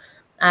you.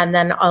 And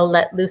then I'll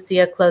let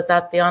Lucia close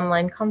out the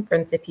online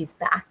conference if he's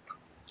back.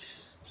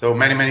 So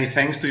many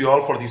thanks to you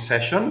all for this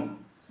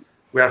session.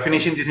 We are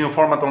finishing this new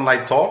format on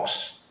live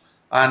talks.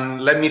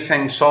 And let me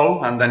thank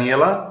Sol and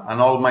Daniela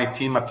and all my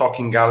team at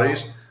Talking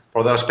Galleries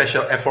for their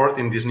special effort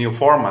in this new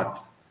format.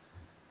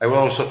 I will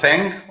also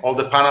thank all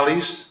the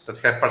panelists that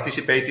have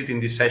participated in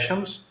these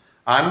sessions,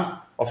 and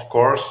of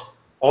course,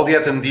 all the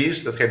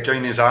attendees that have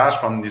joined us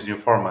from this new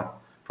format,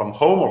 from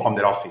home or from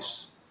their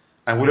office.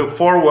 And we look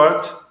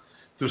forward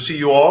to see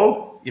you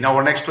all in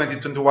our next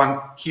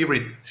 2021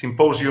 hybrid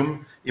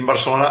symposium in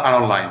Barcelona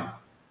and online.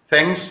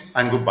 Thanks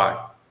and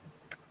goodbye.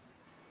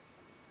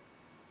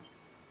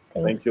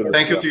 Thank you.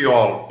 Thank you to you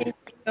all. Thank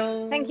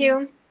you. Thank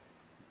you.